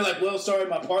 They're like, well, sorry,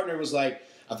 my partner was like,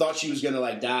 I thought she was going to,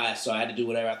 like, die, so I had to do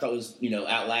whatever. I thought it was,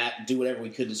 do whatever we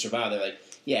could to survive. They're like,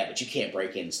 yeah, but you can't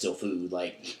break in and steal food.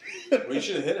 Like, we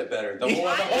should have hit it better. The whole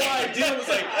idea was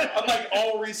like, I'm like,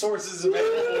 all resources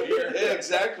available here. Yeah,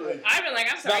 exactly. I've been like,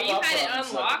 I'm sorry, you had it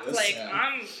unlocked. Like,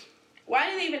 Why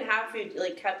do they even have food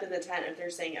like kept in the tent if they're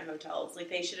staying at hotels? Like,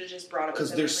 they should have just brought it with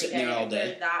them. Because they're sitting there all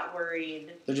day. They're that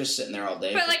worried. They're just sitting there all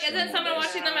day. But like, isn't someone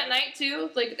watching them at night too?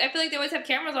 Like, I feel like they always have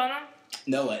cameras on them.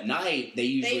 No, at night they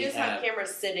usually just have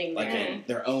cameras sitting like there.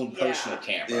 their own personal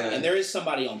camera, and there is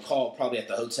somebody on call probably at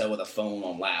the hotel with a phone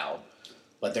on loud,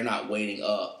 but they're not waiting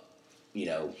up,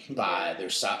 by their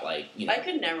side. Like, I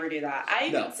could never do that. I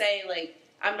would say like,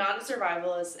 I'm not a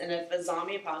survivalist, and if a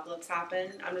zombie apocalypse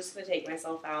happened, I'm just going to take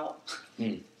myself out.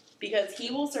 Because he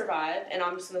will survive, and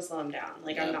I'm just going to slow him down.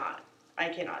 Like, I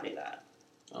cannot do that.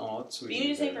 Oh, that's sweet. You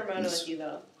need to take Ramona with you,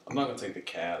 though. I'm not going to take the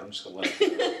cat. I'm just going to let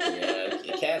it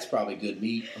go. The cat's probably good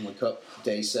meat on the cup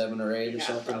day 7 or 8 or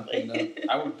something.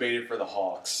 I would bait it for the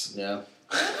hawks. Yeah.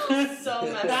 So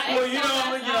messed up.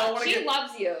 Well, she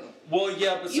loves you. Well,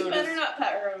 yeah, but you better not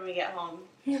pet her when we get home.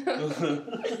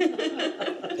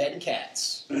 Petting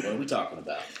cats. What are we talking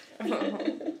about?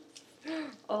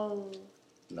 Oh.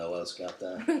 No one else got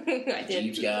that? I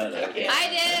did. Jeebs got it. Okay. I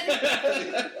did.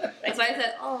 That's why I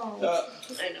said, oh.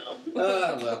 I know.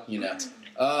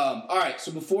 Well, all right,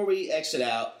 so before we exit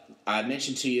out, I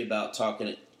mentioned to you about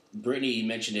talking. Brittany, you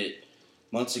mentioned it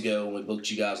months ago when we booked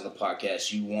you guys on the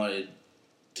podcast. You wanted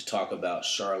to talk about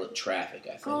Charlotte traffic,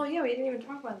 I think. Oh, yeah, we didn't even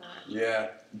talk about that. Yeah.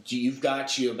 You've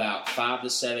got you about 5 to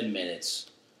 7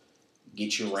 minutes.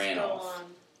 Get your rant off.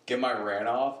 Get my rant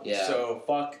off? Yeah. So,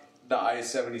 fuck the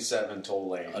I-77 toll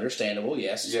lane. Understandable,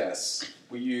 yes. Yes.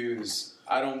 We use,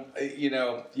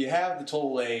 you have the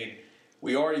toll lane.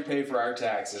 We already pay for our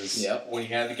taxes when you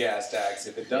have the gas tax.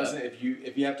 If it doesn't, if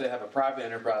you have to have a private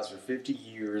enterprise for 50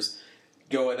 years,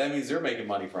 that means they're making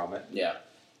money from it. Yeah.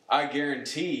 I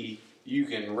guarantee you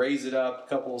can raise it up a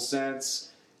couple of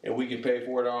cents, and we can pay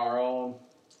for it on our own,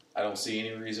 I don't see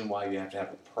any reason why you have to have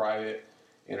a private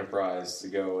enterprise to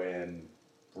go and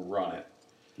run it.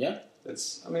 Yeah.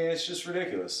 It's just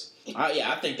ridiculous.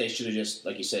 I think they should have just,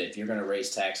 like you said, if you're going to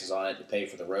raise taxes on it to pay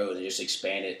for the road, and just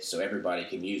expand it so everybody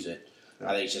can use it. Yeah.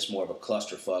 I think it's just more of a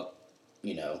clusterfuck,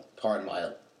 pardon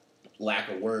my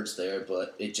lack of words there,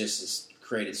 but it just has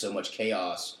created so much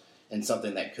chaos and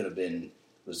something that could have been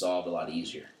resolved a lot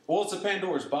easier. Well, it's a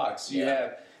Pandora's box.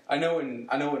 I know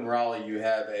in Raleigh you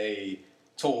have a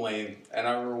toll lane, and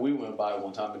I remember we went by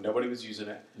one time and nobody was using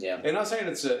it. Yeah. And I'm not saying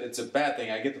it's a bad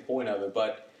thing. I get the point of it,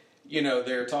 but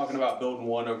they're talking about building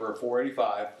one over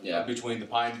 485 between the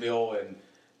Pineville and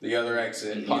the other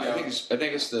exit. I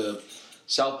think it's the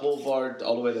South Boulevard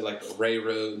all the way to like Ray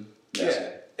Road.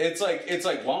 Yeah. It's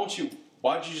like why don't you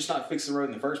just not fix the road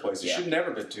in the first place? It should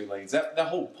never been 2 lanes. That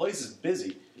whole place is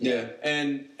busy. Yeah.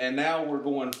 And now we're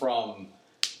going from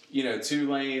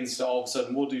 2 lanes to all of a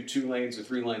sudden we'll do 2 lanes or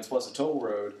 3 lanes plus a toll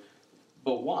road.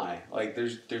 But why? Like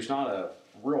there's not a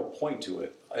real point to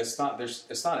it. It's not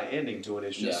an ending to it.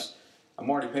 It's just I'm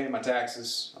already paying my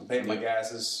taxes, I'm paying my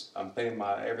gases, I'm paying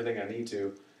my everything I need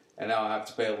to, and now I have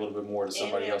to pay a little bit more to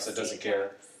somebody else that doesn't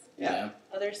care. Yeah.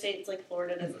 Other states like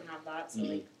Florida doesn't have that, so it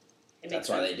makes That's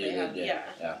why sense they do that it.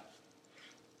 Yeah.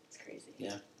 It's crazy.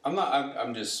 Yeah.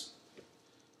 I'm just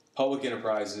public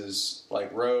enterprises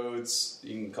like roads.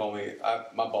 You can call me.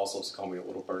 My boss loves to call me a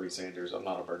little Bernie Sanders. I'm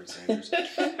not a Bernie Sanders,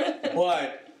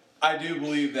 but I do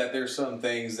believe that there's some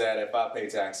things that if I pay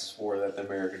taxes for, that the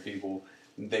American people,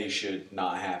 they should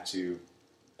not have to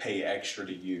pay extra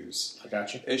to use. I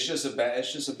got you. It's just a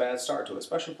bad start to it,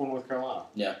 especially for North Carolina.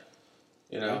 Yeah.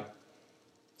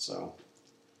 So.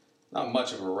 Not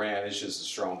much of a rant. It's just a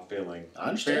strong feeling. I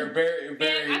understand. Very.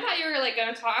 Man, I thought you were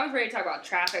going to talk. I was ready to talk about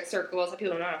traffic circles. That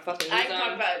people don't know how to fucking use I them. can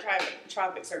talk about a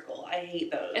traffic circle. I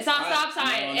hate those. It's not a stop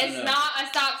sign. No. It's not a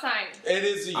stop sign. It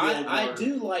is a yield I word.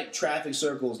 do like traffic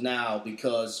circles now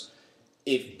because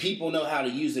if people know how to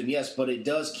use them, yes, but it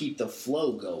does keep the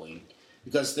flow going.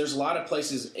 Because there's a lot of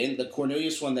places in the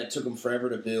Cornelius one that took them forever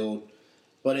to build.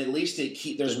 But at least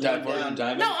there's one down.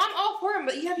 Diamond. No, I'm all for them,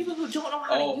 but you have people who don't know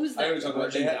how to use them.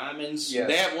 Divergent diamonds. Yes.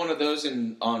 They have one of those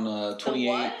on 28.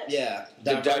 What? Yeah.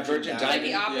 The divergent diamond. Like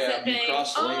the opposite you thing.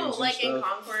 cross lanes like and in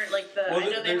stuff. Concord, I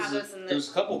know they have those in the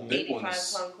There's a couple big 85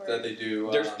 ones Concord. that they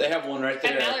do. They have one right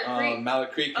there. At Mallard Creek.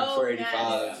 Mallard Creek and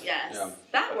 485. Yes. Yeah.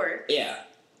 That works. Yeah.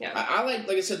 Yeah. I like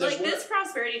I said, there's Like this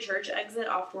Prosperity Church exit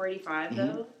off 485,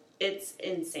 though, it's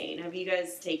insane. Have you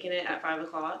guys taken it at 5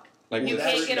 o'clock? Like You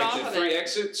can't get off of 3 it.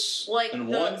 exits Like and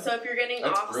one. So if you're getting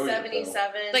That's off brilliant,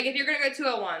 77, Like if you're going to go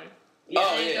 201. Oh,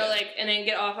 and then yeah. go and then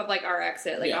get off of our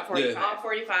exit, off 45. off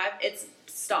 45, it's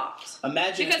stopped.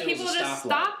 Imagine Because if it people was a just stoplight.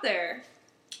 stop there.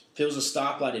 If it was a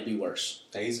stoplight, it'd be worse.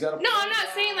 He's got a No, I'm not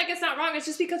saying it's not wrong. It's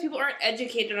just because people aren't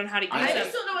educated on how to use I them.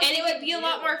 just don't know what And it they would be a do.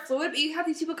 lot more fluid, but you have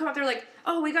these people come out there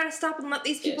oh, we got to stop and let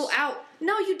these people out.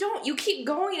 No, you don't. You keep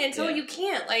going until you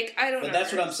can't. I don't know. But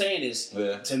that's what I'm saying is,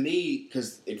 to me,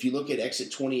 because if you look at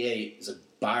exit 28,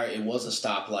 it was a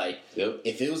stoplight. Yep.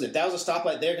 If that was a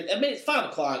stoplight there, it's 5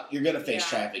 o'clock, you're going to face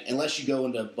traffic. Unless you go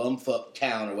into bumfuck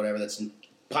town or whatever that's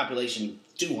population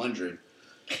 200.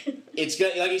 It's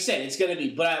going, like you said, it's going to be.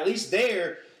 But at least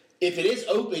there, if it is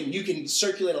open, you can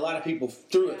circulate a lot of people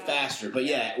through it faster. But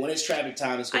when it's traffic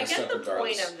time, it's going I to suck get the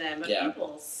regardless. point of them, but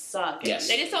people suck. Yes.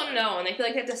 They just don't know, and they feel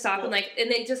like they have to stop and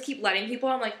they just keep letting people.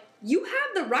 I'm like, you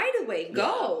have the right of way.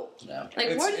 Go. Yeah.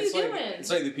 What are you doing? It's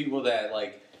like the people that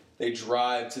they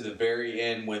drive to the very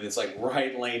end when it's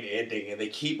right lane ending, and they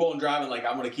keep on driving.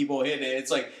 I'm going to keep on hitting it.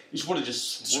 It's like you just want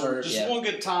to one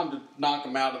good time to knock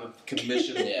them out of the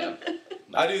commission. Yeah.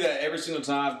 I do that every single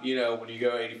time. When you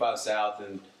go 85 South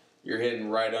and you're hitting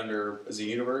right under. Is it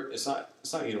University? It's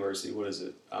not University. What is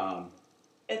it?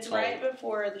 It's right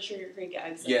before the Sugar Creek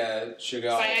exit. Yeah,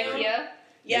 Sugar. By IKEA.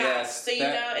 Yeah, Yes, so it's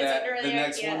under the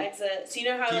next IKEA one, exit. So you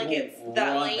know how people it's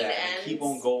that run lane that ends. and keep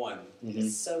on going.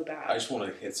 It's so bad. I just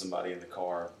want to hit somebody in the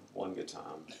car one good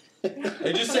time.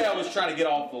 They just say I was trying to get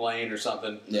off the lane or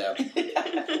something. Yeah.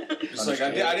 It's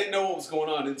I didn't know what was going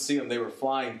on. I didn't see them. They were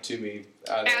flying to me.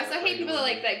 I also hate people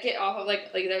that get off of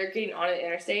they're getting on an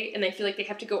interstate and they feel like they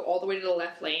have to go all the way to the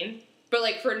left lane, but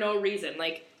for no reason.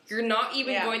 You're not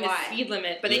even going the speed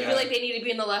limit, but they feel like they need to be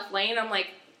in the left lane. I'm like,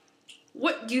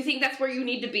 what? Do you think that's where you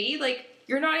need to be?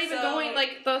 You're not even going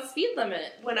the speed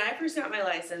limit. When I first got my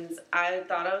license, I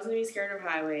thought I was going to be scared of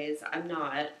highways. I'm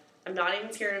not. I'm not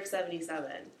even scared of 77.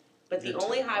 But the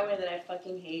only highway that I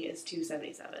fucking hate is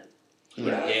 277.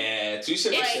 Yeah,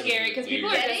 277. It's scary because people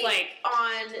are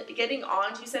just getting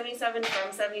on 277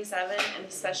 from 77, and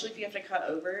especially if you have to cut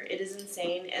over, it is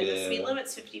insane. And the speed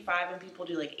limit's 55, and people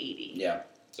do 80. Yeah.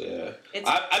 Yeah.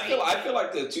 I feel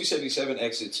like the 277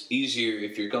 exit's easier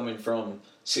if you're coming from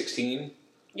 16.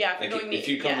 Yeah, if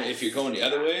you're going the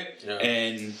other way,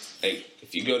 and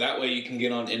if you go that way, you can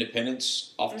get on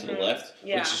Independence off to the left,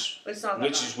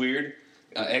 which is weird,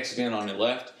 exiting on the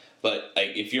left. But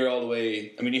if you're all the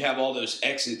way, I mean, you have all those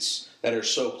exits that are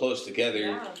so close together.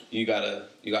 Yeah. You gotta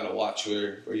watch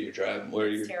where you're driving,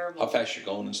 how fast you're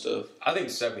going and stuff. I think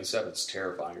 77's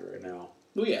terrifying right now.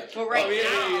 Well, yeah. Well,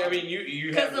 now, I mean,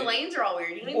 you because the lanes are all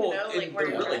weird. You don't even know where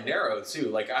they're really narrow too.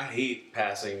 Like I hate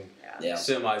passing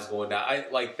semis going down.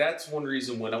 That's one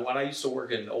reason when I used to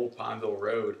work in Old Pineville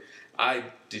Road, I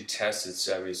detested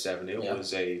 77. It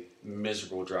was a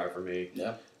miserable drive for me.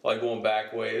 Yeah. Like going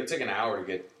back way, it would take an hour to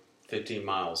get 15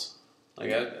 miles. I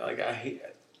hate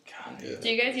it. God. Yeah. Do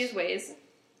you guys use Waze?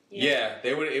 Yeah,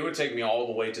 it would take me all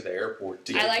the way to the airport.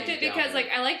 I liked it because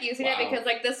I like using it because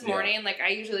this morning I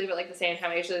usually leave at the same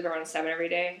time. I usually leave around 7 every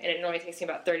day, and it normally takes me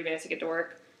about 30 minutes to get to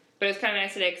work. But it was kind of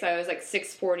nice today because I was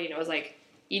 6:40, and it was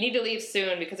you need to leave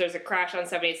soon because there's a crash on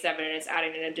 77, and it's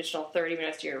adding an additional 30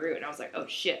 minutes to your route. And I was like, oh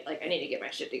shit, I need to get my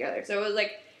shit together. So it was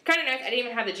kind of nice. I didn't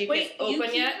even have the GPS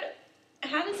open yet.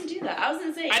 How does it do that? I was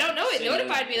gonna say. I don't know. It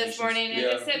notified me this morning, and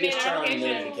it sent me a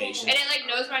notification. And it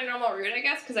knows my normal route, I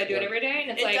guess, because I do it every day.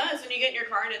 And it does when you get in your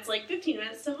car, and it's 15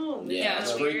 minutes to home. Yeah,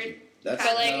 that's weird. But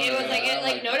it was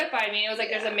it notified me. It was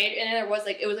there's a major, and then there was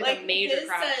it was a major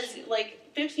crash. It says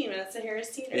 15 minutes to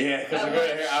Harris Teeter. Yeah, because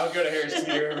I would go to Harris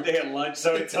Teeter every day at lunch,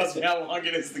 so it tells me how long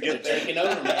it is to get there. Taking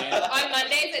over, man. On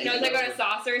Mondays, it knows I go to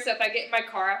Saucer, so if I get in my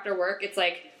car after work, it's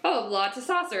lots of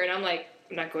Saucer, and I'm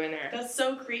I'm not going there. That's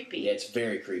so creepy. Yeah, it's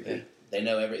very creepy. They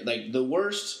know the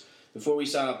worst. Before we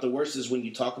sign off, the worst is when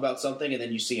you talk about something and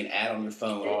then you see an ad on your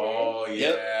phone. Oh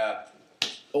yeah.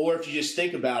 Yep. Or if you just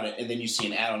think about it and then you see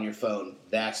an ad on your phone,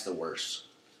 that's the worst.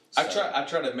 So. I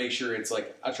try to make sure it's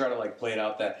I try to play it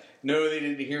out that no, they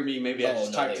didn't hear me. Maybe I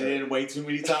just typed it in way too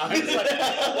many times.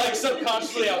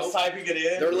 Subconsciously, I was typing it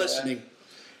in. They're listening.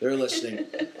 They're listening.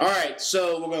 All right,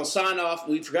 so we're going to sign off.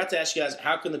 We forgot to ask you guys,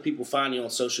 how can the people find you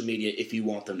on social media if you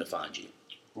want them to find you?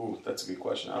 Ooh, that's a good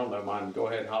question. I don't know mine. Go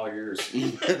ahead and holler yours. He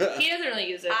doesn't really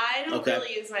use it. I don't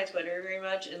really use my Twitter very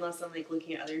much unless I'm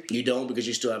looking at other people. You don't because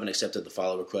you still haven't accepted the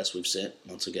follow request we've sent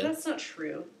once again? That's not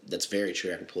true. That's very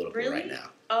true. I can pull it up right now.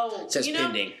 Oh. It says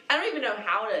pending. I don't even know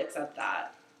how to accept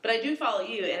that. But I do follow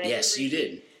you. And yes, you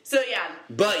did. So, yeah.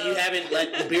 But you haven't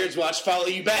let the Beards Watch follow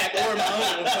you back or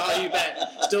my own follow you back.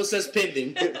 Still says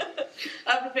pending.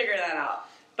 I'll have to figure that out.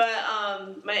 But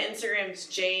my Instagram's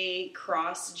jcrossgr.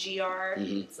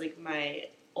 Mm-hmm. It's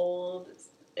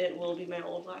it will be my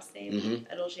old last name.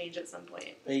 Mm-hmm. It'll change at some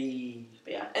point. Hey.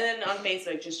 But yeah. And then on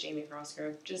Facebook, just Jami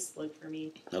Crossgrove. Just look for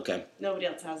me. Okay. Nobody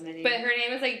else has my name. But her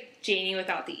name is Janie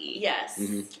without the E. Yes.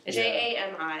 Mm-hmm. Jami.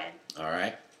 All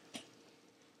right.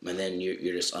 And then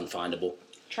you're just unfindable.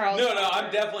 Charles. No,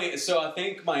 I'm definitely. So I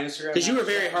think my Instagram. Because you were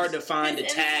very hard to find a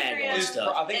tag on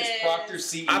stuff. I think it's Proctor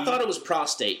CE. I thought it was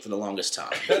prostate for the longest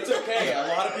time. That's okay. A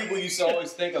lot of people used to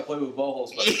always think I play with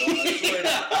buttholes, but I swear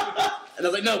not. And I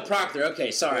was like, no, Proctor. Okay,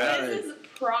 sorry. This is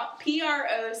PROCTCE.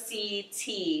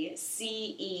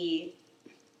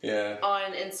 Yeah.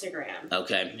 On Instagram.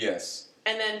 Okay. Yes.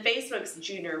 And then Facebook's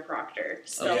Junior Proctor.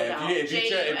 If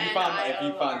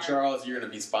you find Charles, you're going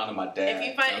to be spawning my dad. If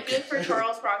you find good for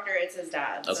Charles Proctor, it's his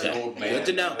dad. Okay. An old man. Good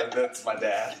to know. That's my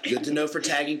dad. Good to know for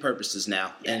tagging purposes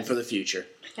now and for the future.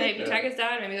 Hey, if you tag his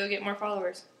dad, maybe he'll get more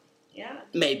followers. Yeah.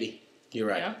 Maybe. You're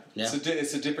right. Yeah.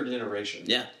 It's a different generation.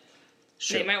 Yeah.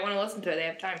 Sure. They might want to listen to it. They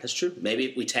have time. That's true. Maybe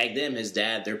if we tag them, his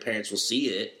dad, their parents will see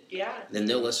it. Yeah. Then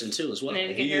they'll listen too as well. And then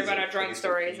they can hear about our drunk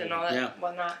stories and all that and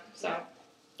whatnot. So. Yeah.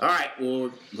 All right. Well,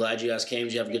 we're glad you guys came.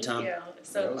 Did you have a good time? Thank you.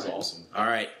 So that was awesome. All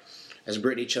right. As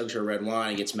Brittany chugs her red wine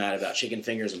and gets mad about chicken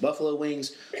fingers and buffalo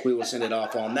wings, we will send it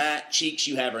off on that. Cheeks,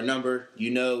 you have her number.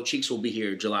 Cheeks will be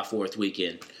here July 4th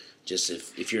weekend. Just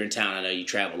if you're in town, I know you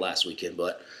traveled last weekend.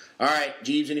 But all right,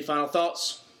 Jeebs, any final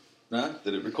thoughts? Nah.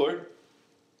 Did it record?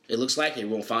 It looks like it.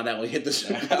 We'll find out when we hit this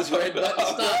red button.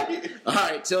 Stop. All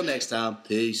right. Till next time.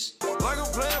 Peace. Like I'm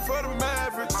playing for the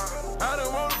Mavericks. I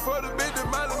don't want it for the bitch that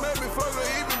might have made me fuck her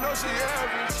even though she average.